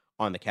like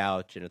on the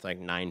couch and it's like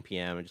 9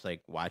 p.m. and just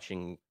like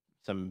watching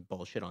some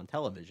bullshit on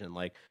television,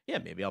 like, yeah,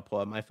 maybe I'll pull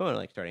out my phone and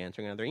like start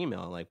answering another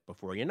email. And like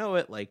before you know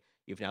it, like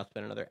you've now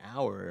spent another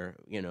hour,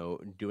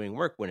 doing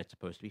work when it's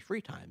supposed to be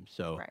free time.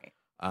 So, Right.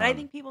 And I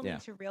think people yeah,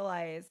 need to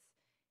realize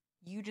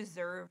you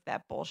deserve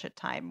that bullshit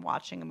time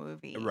watching a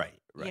movie. right,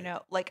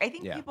 right, Like I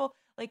think yeah, people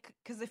like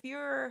because if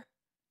you're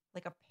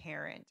like a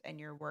parent and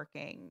you're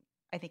working,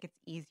 I think it's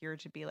easier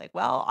to be like,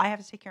 well, I have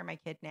to take care of my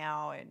kid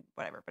now and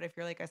whatever. But if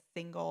you're like a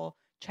single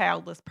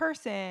childless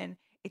person,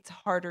 it's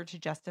harder to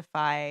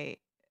justify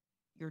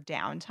your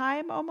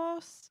downtime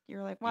almost.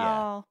 You're like, yeah.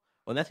 well,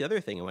 Well, and that's the other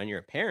thing. When you're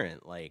a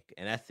parent, like,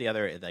 and that's the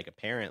other, like a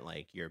parent,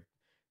 like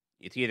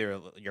it's either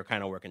you're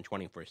kind of working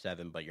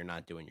 24/7, but you're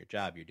not doing your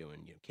job. You're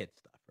doing kid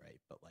stuff, right?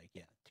 But like,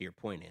 yeah, to your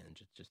point,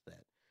 Ange, it's just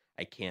that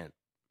I can't.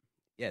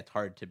 Yeah, it's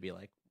hard to be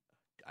like,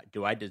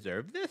 do I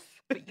deserve this?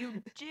 but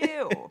you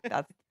do.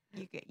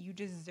 You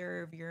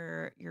deserve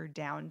your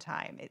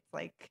downtime. It's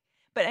like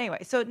but anyway,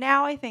 so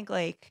now I think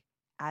like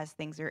as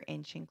things are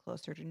inching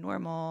closer to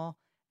normal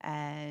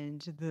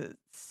and the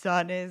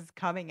sun is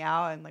coming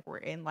out and like we're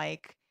in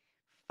like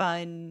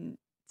fun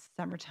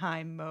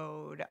summertime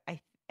mode,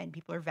 and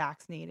people are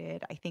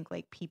vaccinated. I think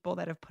like people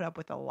that have put up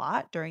with a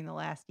lot during the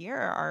last year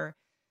are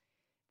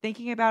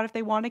thinking about if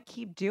they want to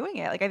keep doing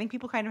it. Like I think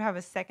people kind of have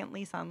a second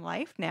lease on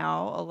life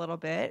now a little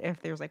bit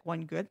if there's like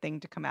one good thing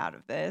to come out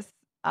of this.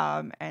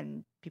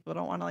 And people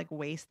don't want to like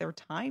waste their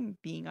time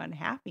being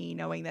unhappy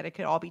knowing that it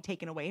could all be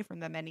taken away from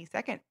them any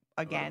second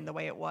again the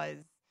Totally. way it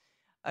was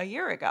a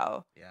year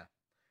ago. Yeah,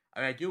 I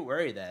mean, I do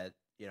worry that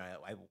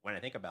when I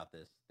think about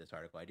this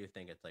article, I do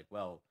think it's like,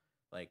 well,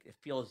 like it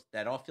feels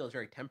that all feels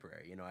very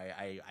temporary.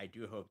 I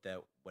do hope that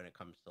when it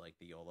comes to like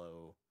the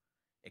YOLO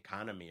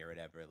economy or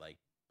whatever, like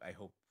I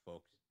hope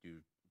folks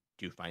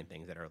do find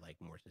things that are like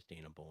more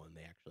sustainable and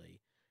they actually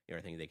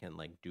things they can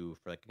like do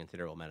for like a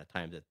considerable amount of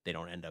time that they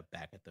don't end up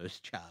back at those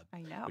jobs.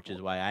 I know. Which is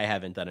why I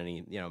haven't done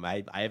any.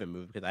 I haven't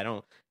moved because I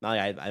don't. Not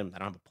like I don't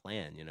have a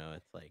plan.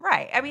 It's like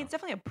Right. I mean, it's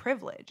definitely a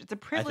privilege. It's a that's a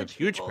privilege for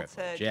huge people to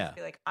privilege. just Yeah,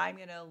 be like, I'm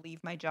gonna leave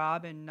my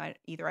job and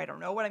either I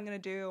don't know what I'm gonna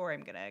do or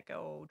I'm gonna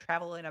go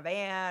travel in a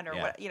van or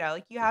yeah, what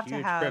like you it's a have to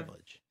huge have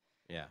privilege.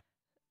 Yeah.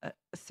 a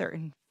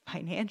certain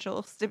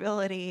financial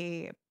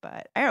stability.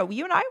 But I don't know,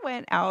 you and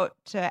I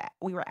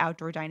we were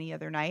outdoor dining the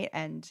other night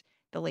and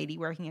the lady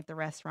working at the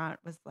restaurant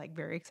was like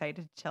very excited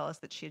to tell us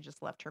that she had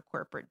just left her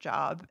corporate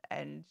job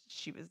and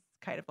she was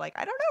kind of like,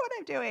 I don't know what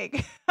I'm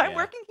doing. I'm Yeah.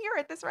 working here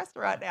at this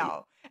restaurant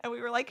now. And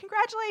we were like,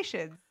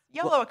 congratulations,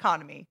 Well, YOLO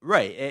economy.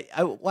 right.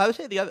 I would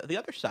say the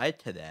other side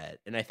to that,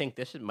 and I think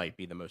might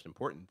be the most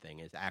important thing,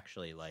 is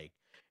actually like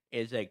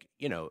there's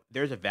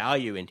a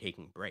value in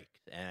taking breaks,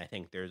 and I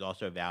think there's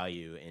also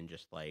value in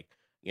just like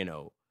you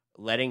know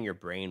letting your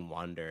brain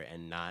wander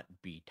and not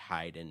be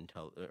tied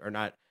into or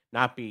not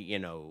be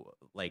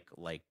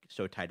like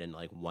so tied into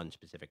like one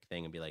specific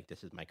thing and be like,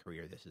 this is my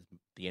career, this is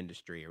the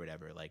industry or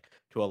whatever. Like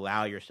to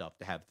allow yourself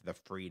to have the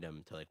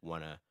freedom to like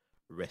want to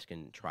risk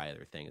and try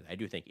other things, I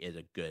do think is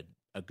a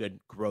good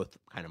growth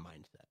kind of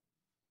mindset.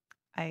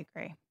 I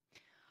agree.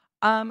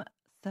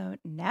 So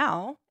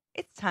now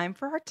it's time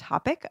for our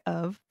topic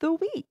of the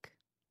week.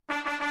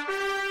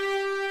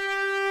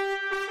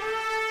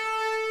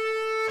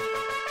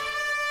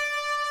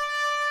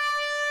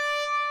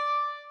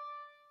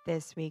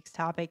 This week's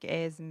topic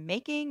is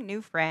making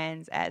new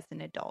friends as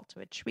an adult,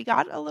 which we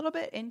got a little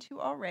bit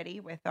into already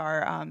with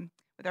our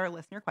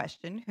listener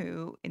question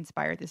who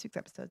inspired this week's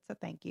episode. So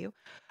thank you.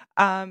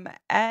 Yeah,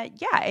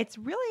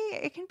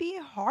 it can be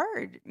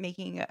hard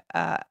making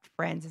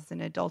friends as an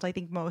adult. I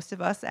think most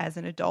of us as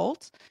an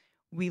adult,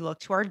 we look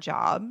to our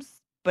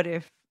jobs, but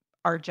if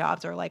our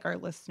jobs are like our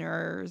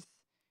listener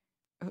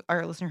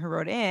who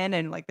wrote in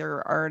and like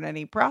there aren't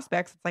any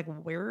prospects, it's like,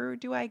 where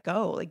do I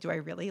go? Like, do I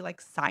really like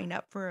sign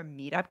up for a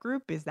meetup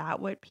group? Is that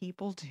what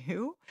people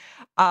do?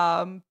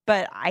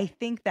 But I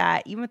think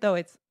that even though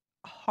it's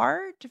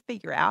hard to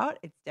figure out,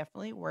 it's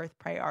definitely worth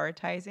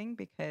prioritizing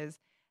because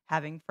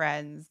having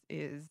friends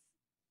is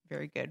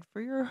very good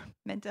for your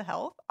mental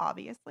health,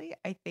 obviously.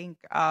 I think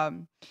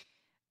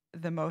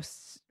the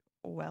most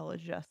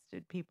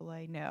well-adjusted people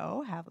I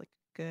know have like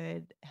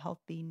good,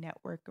 healthy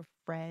network of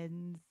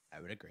friends.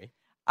 I would agree.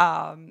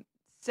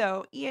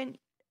 So Ian,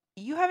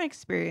 you have an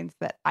experience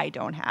that I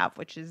don't have,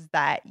 which is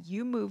that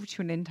you moved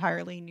to an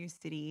entirely new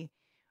city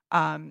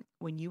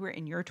when you were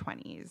in your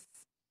 20s.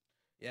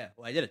 Yeah,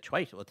 well, I did it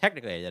twice. Well,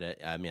 technically, I did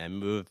it. I mean, I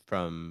moved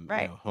from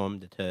Right. home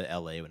to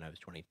LA when I was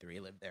 23.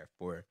 Lived there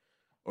for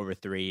over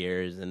 3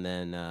 years, and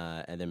then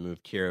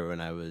moved here when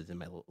I was in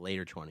my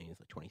later 20s,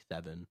 like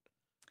 27.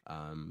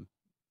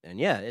 And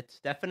yeah, it's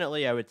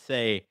definitely, I would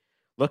say,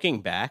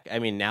 looking back. I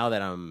mean, now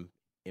that I'm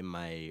in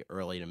my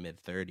early to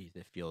mid 30s,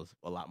 it feels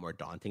a lot more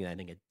daunting than I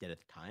think it did at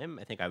the time.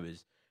 I think I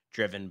was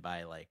driven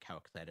by like how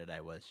excited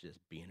I was to just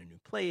be in a new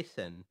place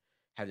and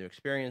have new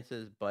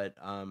experiences. But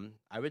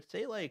I would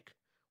say like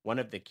one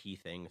of the key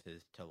things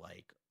is to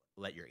like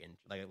let your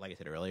like I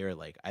said earlier,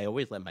 like I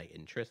always let my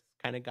interests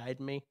kind of guide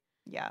me.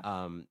 Yeah.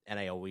 And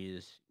I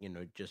always,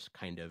 just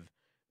kind of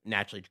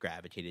naturally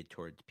gravitated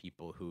towards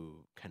people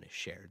who kind of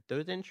shared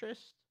those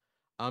interests.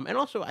 And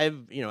also I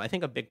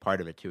think a big part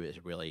of it too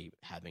is really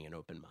having an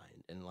open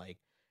mind and like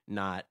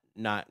not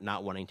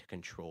wanting to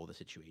control the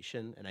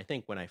situation. And I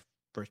think when I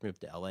first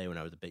moved to LA when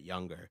I was a bit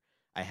younger,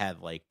 I had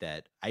like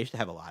that. I used to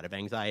have a lot of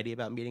anxiety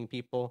about meeting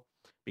people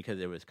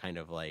because it was kind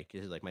of like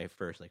this is like my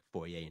first like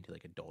foray into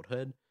like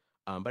adulthood.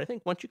 But I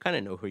think once you kind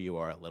of know who you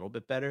are a little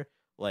bit better,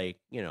 like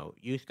you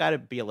just got to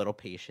be a little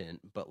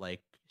patient, but like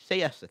say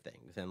yes to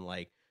things and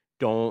like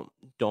don't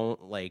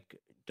don't like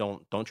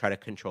don't try to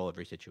control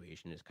every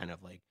situation. Just kind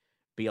of like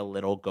be a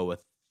little go with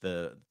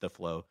the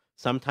flow.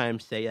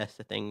 Sometimes say yes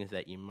to things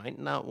that you might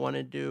not want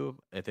to do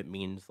if it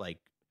means like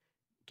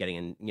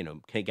getting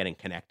in, getting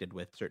connected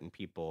with certain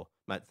people.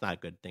 That's not a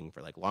good thing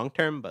for like long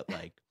term, but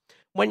like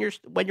when you're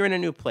in a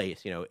new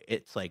place,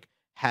 it's like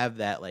have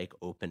that like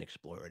open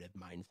explorative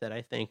mindset,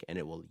 I think, and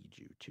it will lead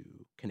you to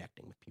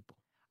connecting with people.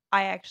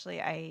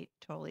 I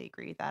totally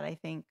agree with that. I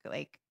think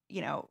like,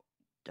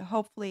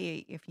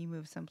 hopefully if you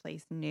move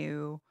someplace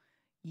new,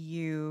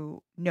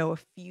 you know a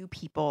few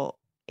people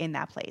in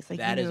that place. Like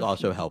you That knew is a few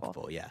also people.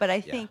 helpful. Yes. But I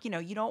Yeah. think,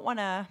 you don't want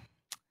to,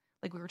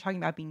 like we were talking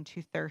about being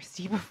too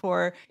thirsty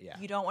before, Yeah.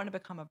 you don't want to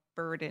become a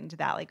burden to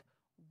that like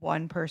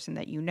one person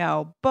that you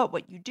know. But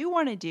what you do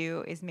want to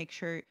do is make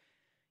sure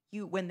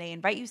when they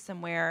invite you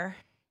somewhere,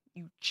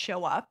 you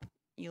show up.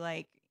 You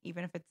like,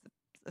 even if it's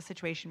a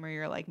situation where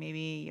you're like,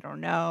 maybe you don't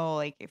know,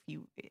 like if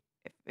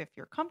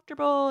you're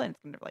comfortable and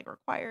it's going to like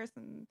require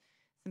some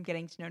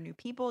getting to know new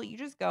people, you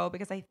just go,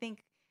 because I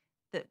think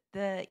that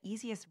the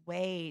easiest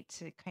way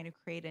to kind of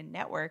create a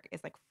network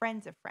is like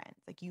friends of friends.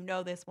 Like,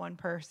 this one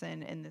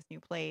person in this new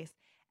place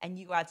and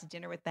you go out to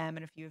dinner with them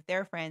and a few of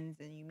their friends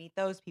and you meet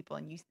those people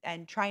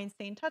and try and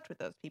stay in touch with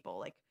those people.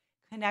 Like,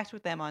 connect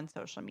with them on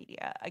social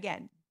media.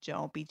 Again,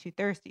 don't be too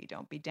thirsty.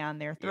 Don't be down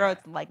their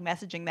throats and like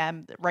messaging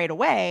them right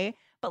away,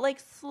 but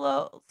like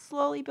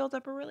slowly build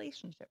up a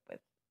relationship with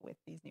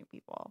these new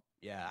people.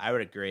 Yeah, I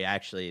would agree.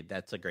 Actually,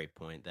 that's a great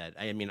point. That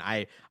I mean,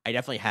 I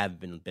definitely have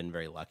been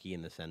very lucky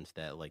in the sense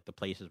that like the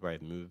places where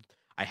I've moved,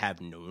 I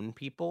have known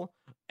people,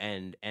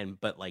 and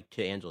but like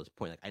to Angela's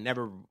point, like I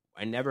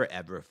never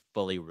ever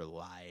fully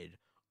relied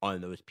on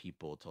those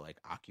people to like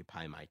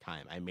occupy my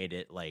time. I made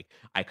it like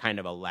I kind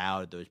of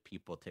allowed those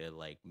people to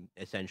like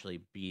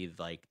essentially be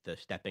like the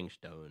stepping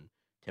stone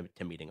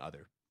to meeting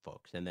other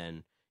folks, and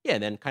then yeah,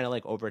 then kind of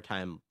like over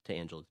time to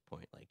Angela's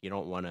point, like you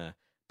don't want to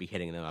be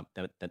hitting them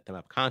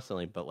up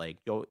constantly, but like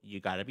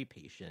you got to be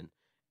patient,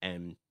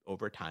 and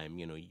over time,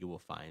 you will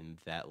find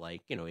that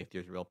like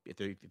if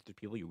there's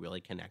people you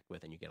really connect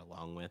with and you get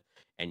along with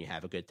and you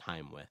have a good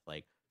time with,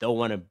 like they'll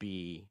want to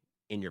be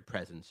in your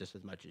presence just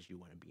as much as you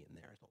want to be in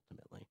theirs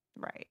ultimately.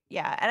 Right.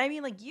 Yeah. And I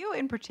mean, like you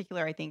in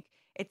particular, I think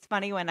it's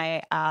funny when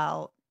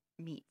I'll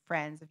meet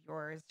friends of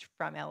yours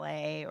from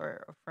LA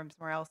or from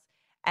somewhere else.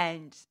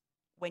 And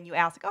when you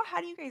ask, like, oh, how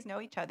do you guys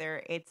know each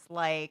other? It's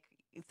like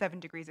 7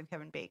 degrees of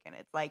Kevin Bacon.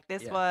 It's like,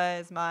 this Yeah.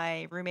 was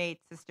my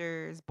roommate's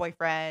sister's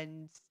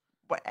boyfriend.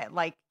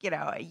 Like,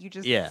 you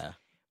just, Yeah,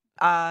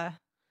 you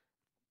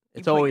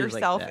it's put always like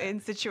yourself that. in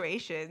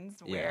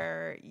situations Yeah.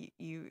 where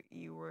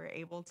you were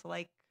able to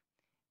like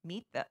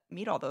meet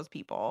all those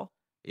people.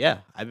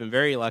 Yeah, I've been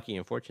very lucky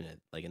and fortunate,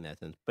 like in that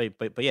sense. But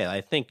yeah,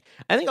 I think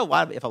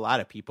if a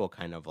lot of people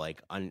kind of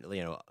like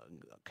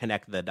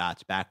connect the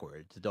dots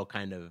backwards, they'll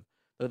kind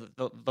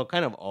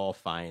of all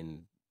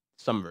find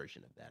some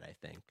version of that. I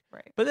think.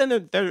 Right. But then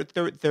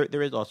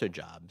there is also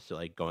jobs. So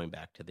like going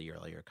back to the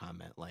earlier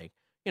comment, like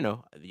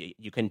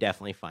you can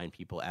definitely find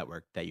people at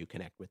work that you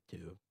connect with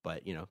too.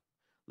 But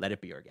let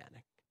it be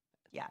organic.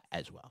 Yeah.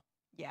 As well.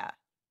 Yeah.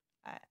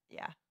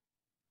 Yeah.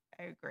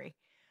 I agree.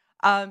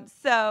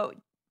 So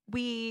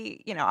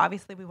we,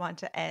 obviously we want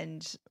to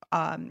end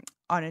on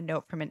a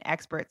note from an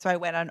expert. So I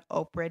went on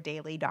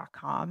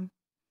oprahdaily.com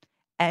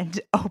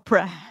and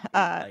Oprah,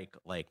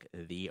 like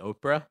the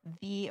Oprah.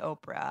 the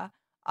Oprah.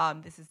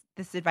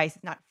 This advice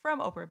is not from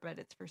Oprah, but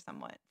it's from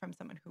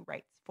someone who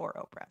writes for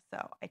Oprah.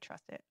 So I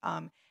trust it.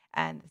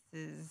 And this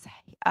is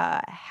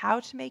How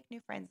to Make New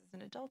Friends as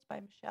an Adult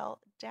by Michelle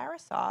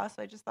Darasaw.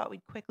 So I just thought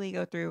we'd quickly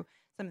go through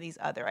some of these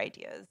other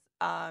ideas.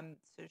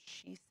 So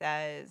she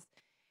says,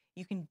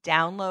 You can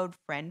download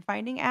friend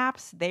finding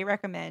apps. They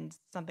recommend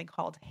something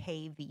called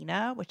Hey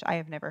Vina, which I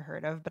have never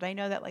heard of, but I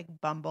know that like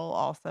Bumble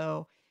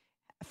also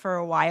for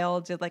a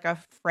while did like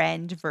a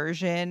friend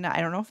version.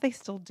 I don't know if they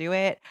still do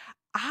it.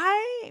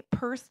 I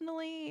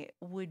personally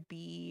would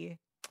be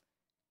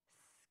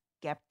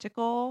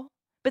skeptical.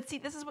 But see,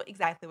 this is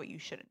exactly what you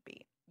shouldn't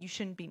be. You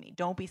shouldn't be me.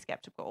 Don't be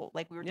skeptical.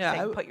 Like we were just Yeah,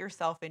 saying, put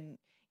yourself in,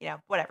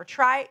 whatever.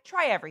 Try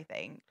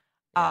everything.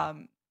 yeah.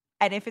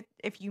 And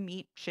if you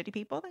meet shitty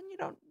people, then you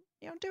don't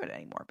do it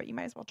anymore. But you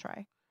might as well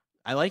try.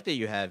 I like that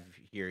you have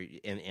here,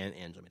 and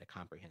Angela made a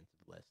comprehensive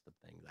list of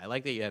things. I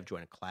like that you have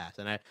joined a class,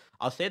 and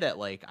I'll say that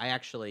like I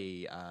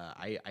actually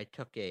I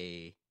took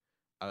a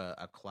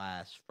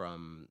class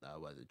from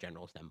was it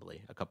General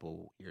Assembly a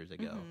couple years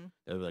ago.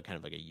 It was kind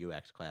of like a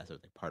UX class. It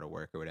was like part of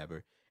work or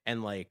whatever,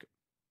 and like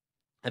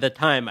at the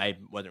time I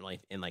wasn't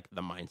really in like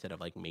the mindset of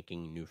like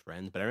making new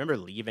friends, but I remember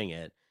leaving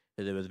it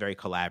because it was very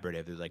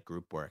collaborative. It was like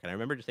group work, and I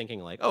remember just thinking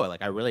like, oh,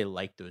 like I really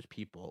like those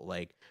people.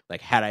 Like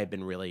had I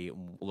been really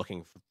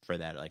looking for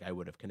that, like I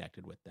would have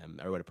connected with them.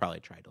 I would have probably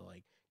tried to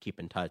like keep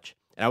in touch.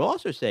 And I will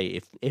also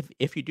say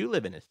if you do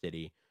live in a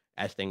city,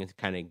 as things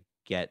kind of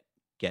get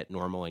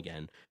normal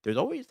again, there's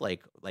always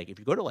like if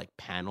you go to like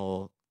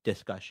panel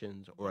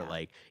discussions or Yeah.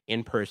 like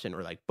in person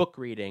or like book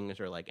readings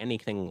or like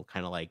anything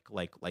kind of like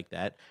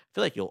that, I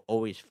feel like you'll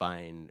always just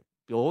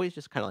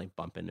kind of like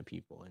bump into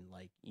people, and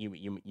like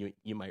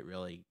you might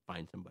really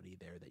find somebody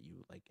there that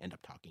you like end up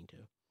talking to.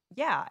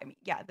 Yeah, I mean,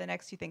 yeah. The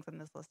next two things on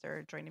this list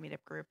are join a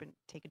meetup group and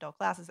take adult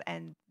classes.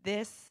 And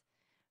this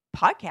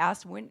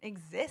podcast wouldn't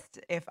exist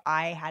if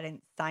I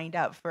hadn't signed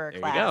up for a There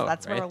you class. go,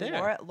 That's right where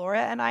there.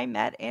 Laura and I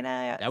met in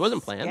a That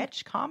wasn't planned.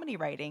 sketch comedy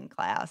writing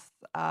class.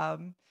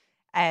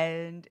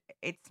 And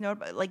it's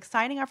like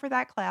signing up for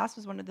that class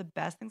was one of the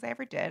best things I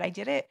ever did. I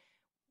did it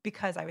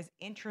because I was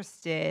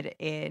interested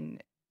in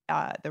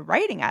the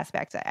writing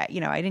aspect. I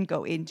didn't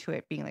go into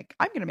it being like,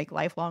 I'm going to make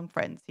lifelong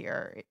friends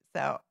here.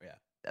 So,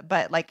 Yeah.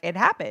 but like it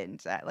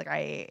happened.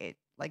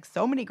 Like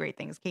so many great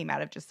things came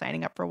out of just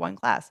signing up for one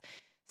class.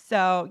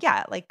 So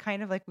yeah, like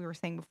kind of like we were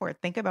saying before,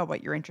 think about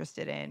what you're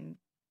interested in,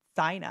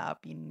 sign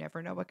up. You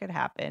never know what could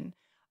happen.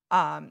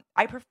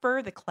 I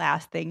prefer the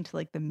class thing to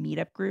like the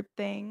meetup group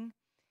thing.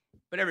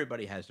 But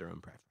everybody has their own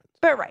preference.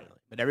 But right. Really.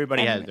 But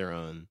everybody has And-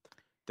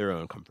 their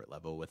own comfort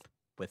level with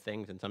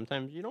things, and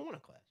sometimes you don't want a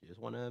class. You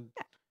just want to.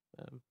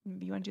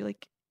 You want to do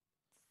like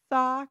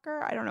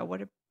soccer? I don't know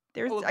what.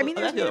 There's Oh, there's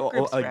that's meetup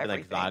groups for like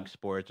everything. Zog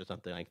sports or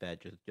something like that.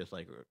 Just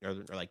like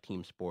or like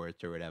team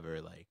sports or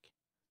whatever. Like,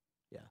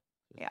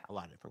 yeah, a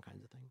lot of different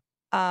kinds of things.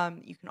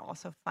 You can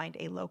also find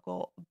a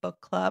local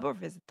book club or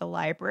visit the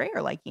library,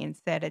 or like Ian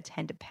said,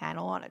 attend a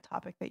panel on a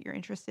topic that you're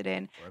interested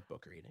in. Or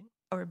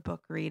a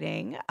book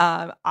reading.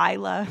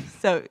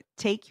 So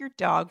take your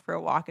dog for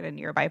a walk at a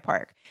nearby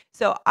park.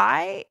 So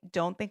I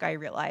don't think I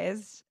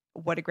realized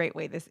what a great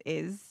way this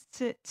is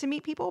to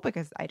meet people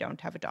because I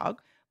don't have a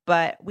dog.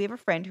 But we have a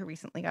friend who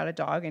recently got a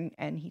dog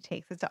and he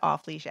takes it to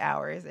off-leash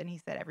hours, and he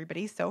said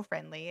everybody's so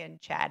friendly and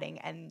chatting.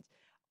 And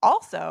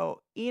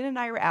also, Ian and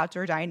I were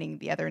outdoor dining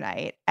the other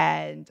night,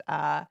 and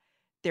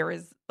there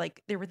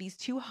were these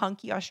two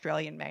hunky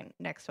Australian men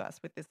next to us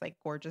with this like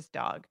gorgeous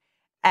dog.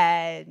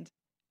 And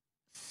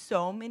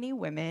so many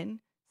women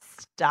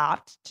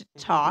stopped to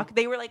talk.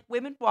 They were like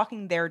women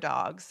walking their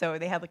dogs, so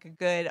they had like a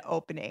good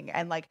opening,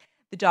 and like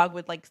the dog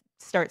would like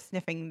start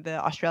sniffing the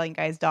Australian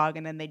guy's dog,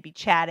 and then they'd be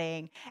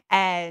chatting.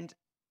 And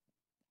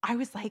I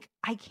was like,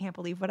 I can't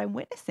believe what I'm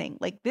witnessing.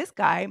 Like this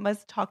guy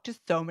must talk to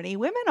so many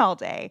women all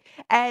day.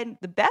 And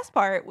the best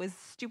part was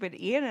stupid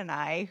Ian and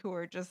I, who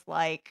were just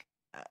like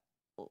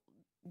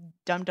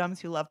dum-dums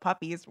who love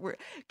puppies,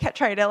 kept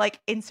trying to like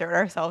insert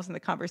ourselves in the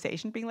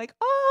conversation, being like,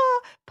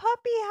 "Oh,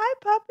 puppy, hi,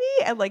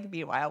 puppy," and like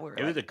meanwhile we were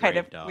It was like, a kind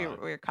great of dog. we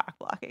were cock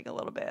blocking a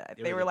little bit. It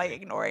They was were a like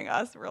great ignoring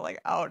us. We're like,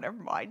 "Oh, never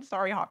mind.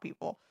 Sorry, hot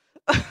people."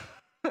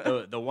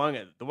 The one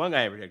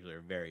guy in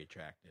particular, very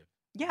attractive.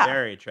 Yeah.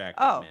 Very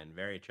attractive Oh. man.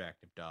 Very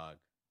attractive dog.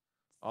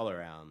 All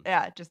around.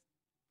 Yeah, just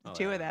the All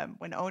two of around. them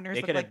when owners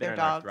They look could have like been their an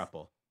dogs.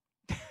 quadruple.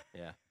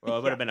 Yeah. Well,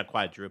 it would have been a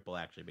quadruple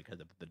actually because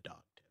of the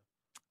dog too.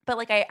 But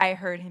like I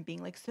heard him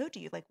being like, "So do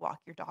you like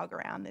walk your dog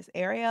around this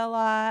area a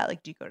lot?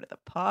 Like do you go to the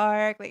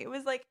park?" Like it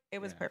was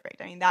Yeah.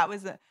 perfect. I mean, that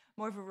was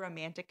more of a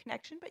romantic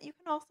connection, but you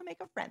can also make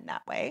a friend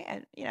that way.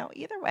 And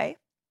either way.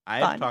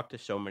 I've Fun. talked to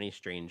so many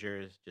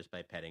strangers just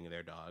by petting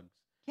their dogs.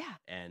 Yeah.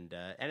 And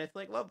it's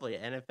like lovely.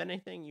 And if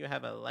anything, you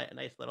have a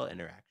nice little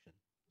interaction.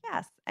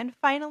 Yes. And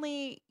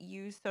finally,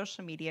 use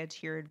social media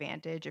to your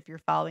advantage. If you're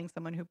following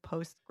someone who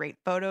posts great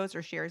photos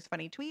or shares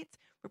funny tweets,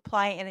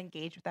 reply and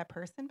engage with that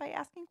person by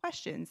asking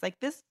questions. Like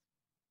this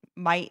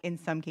might in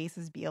some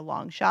cases be a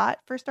long shot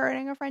for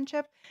starting a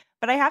friendship,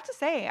 but I have to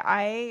say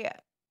I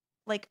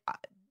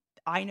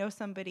know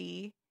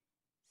somebody,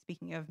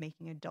 speaking of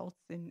making adults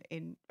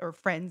in or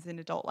friends in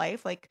adult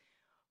life, like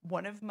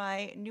one of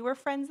my newer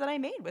friends that I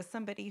made was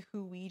somebody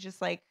who we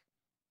just like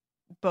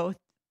both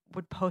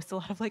would post a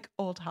lot of like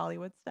old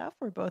Hollywood stuff.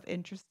 We're both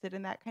interested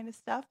in that kind of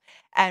stuff.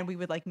 And we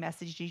would like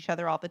message each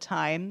other all the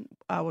time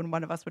when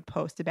one of us would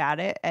post about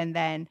it. And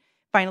then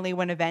finally,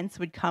 when events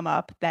would come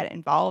up that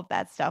involved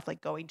that stuff,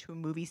 like going to a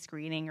movie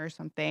screening or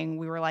something,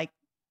 we were like,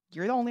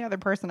 you're the only other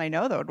person I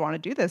know that would want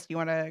to do this. Do you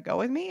want to go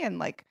with me? And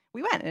like,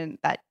 we went, and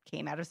that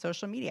came out of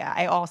social media.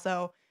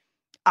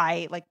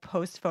 I like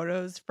post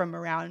photos from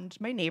around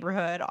my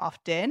neighborhood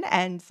often,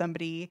 and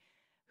somebody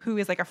who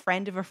is like a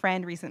friend of a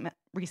friend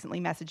recently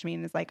messaged me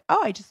and is like,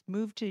 oh, I just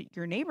moved to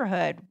your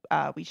neighborhood.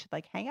 We should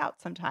like hang out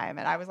sometime.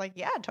 And I was like,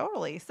 yeah,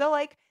 totally. So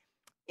like,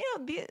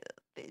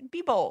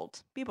 be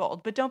bold,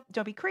 but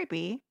don't be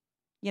creepy,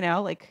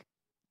 like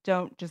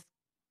don't just,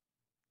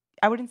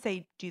 I wouldn't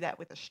say do that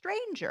with a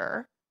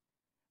stranger,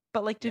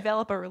 but like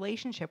develop a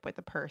relationship with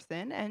a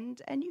person,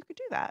 and you could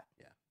do that.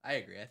 Yeah, I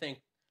agree. I think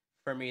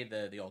for me,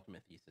 the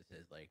ultimate thesis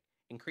is like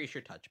increase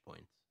your touch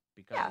points,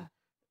 because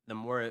the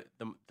more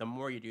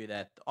you do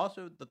that,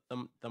 also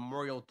the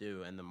more you'll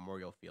do, and the more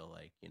you'll feel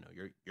like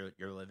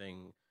you're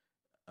living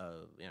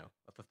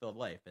a fulfilled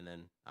life. And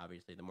then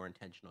obviously the more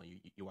intentional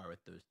you are with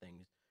those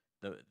things,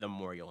 the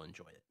more you'll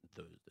enjoy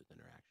those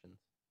interactions.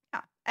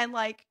 Yeah. And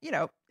like,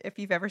 if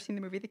you've ever seen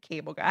the movie The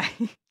Cable Guy,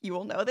 you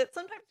will know that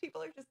sometimes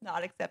people are just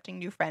not accepting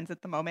new friends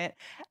at the moment.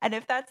 And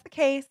if that's the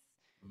case,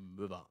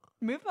 move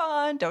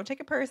on. Don't take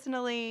it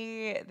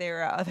personally.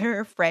 There are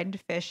other friend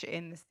fish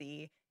in the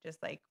sea,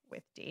 just like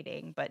with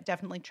dating, but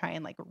definitely try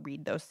and like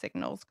read those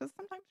signals, because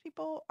sometimes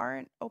people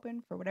aren't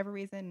open for whatever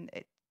reason.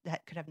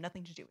 That could have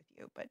nothing to do with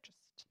you, but just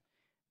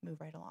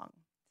move right along.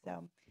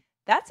 So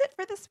that's it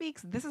for this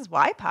week's This Is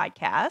Why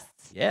podcast.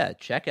 Yeah,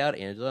 check out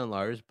Angela and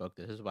Laura's book,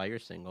 This Is Why You're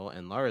Single,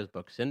 and Laura's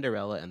book,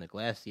 Cinderella and the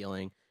Glass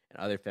Ceiling and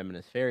Other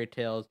Feminist Fairy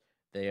Tales.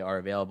 They are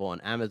available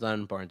on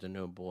Amazon, Barnes &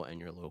 Noble,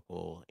 and your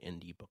local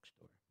indie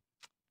bookstore.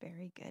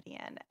 Very good,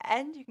 Ian.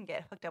 And you can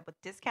get hooked up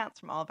with discounts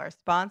from all of our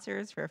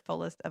sponsors. For a full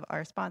list of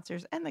our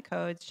sponsors and the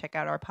codes, check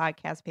out our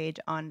podcast page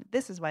on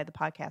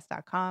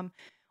thisiswhythepodcast.com.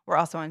 We're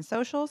also on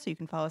social, so you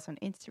can follow us on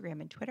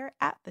Instagram and Twitter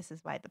at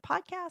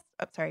thisiswhythepodcast.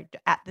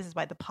 At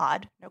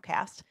thisiswhythepod, no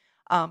cast.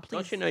 Please,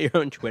 don't you know your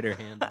own Twitter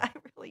handle? I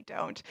really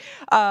don't.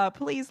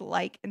 Please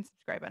like and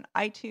subscribe on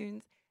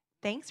iTunes.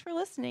 Thanks for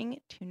listening.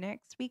 Tune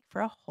next week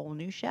for a whole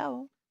new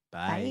show.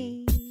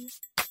 Bye.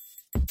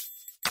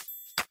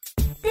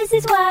 This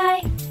is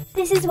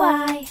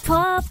why.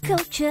 Pop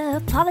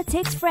culture,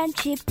 politics,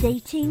 friendship,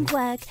 dating,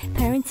 work,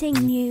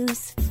 parenting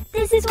news.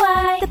 This is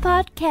why the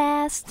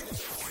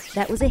podcast.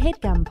 That was a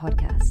HeadGum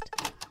podcast.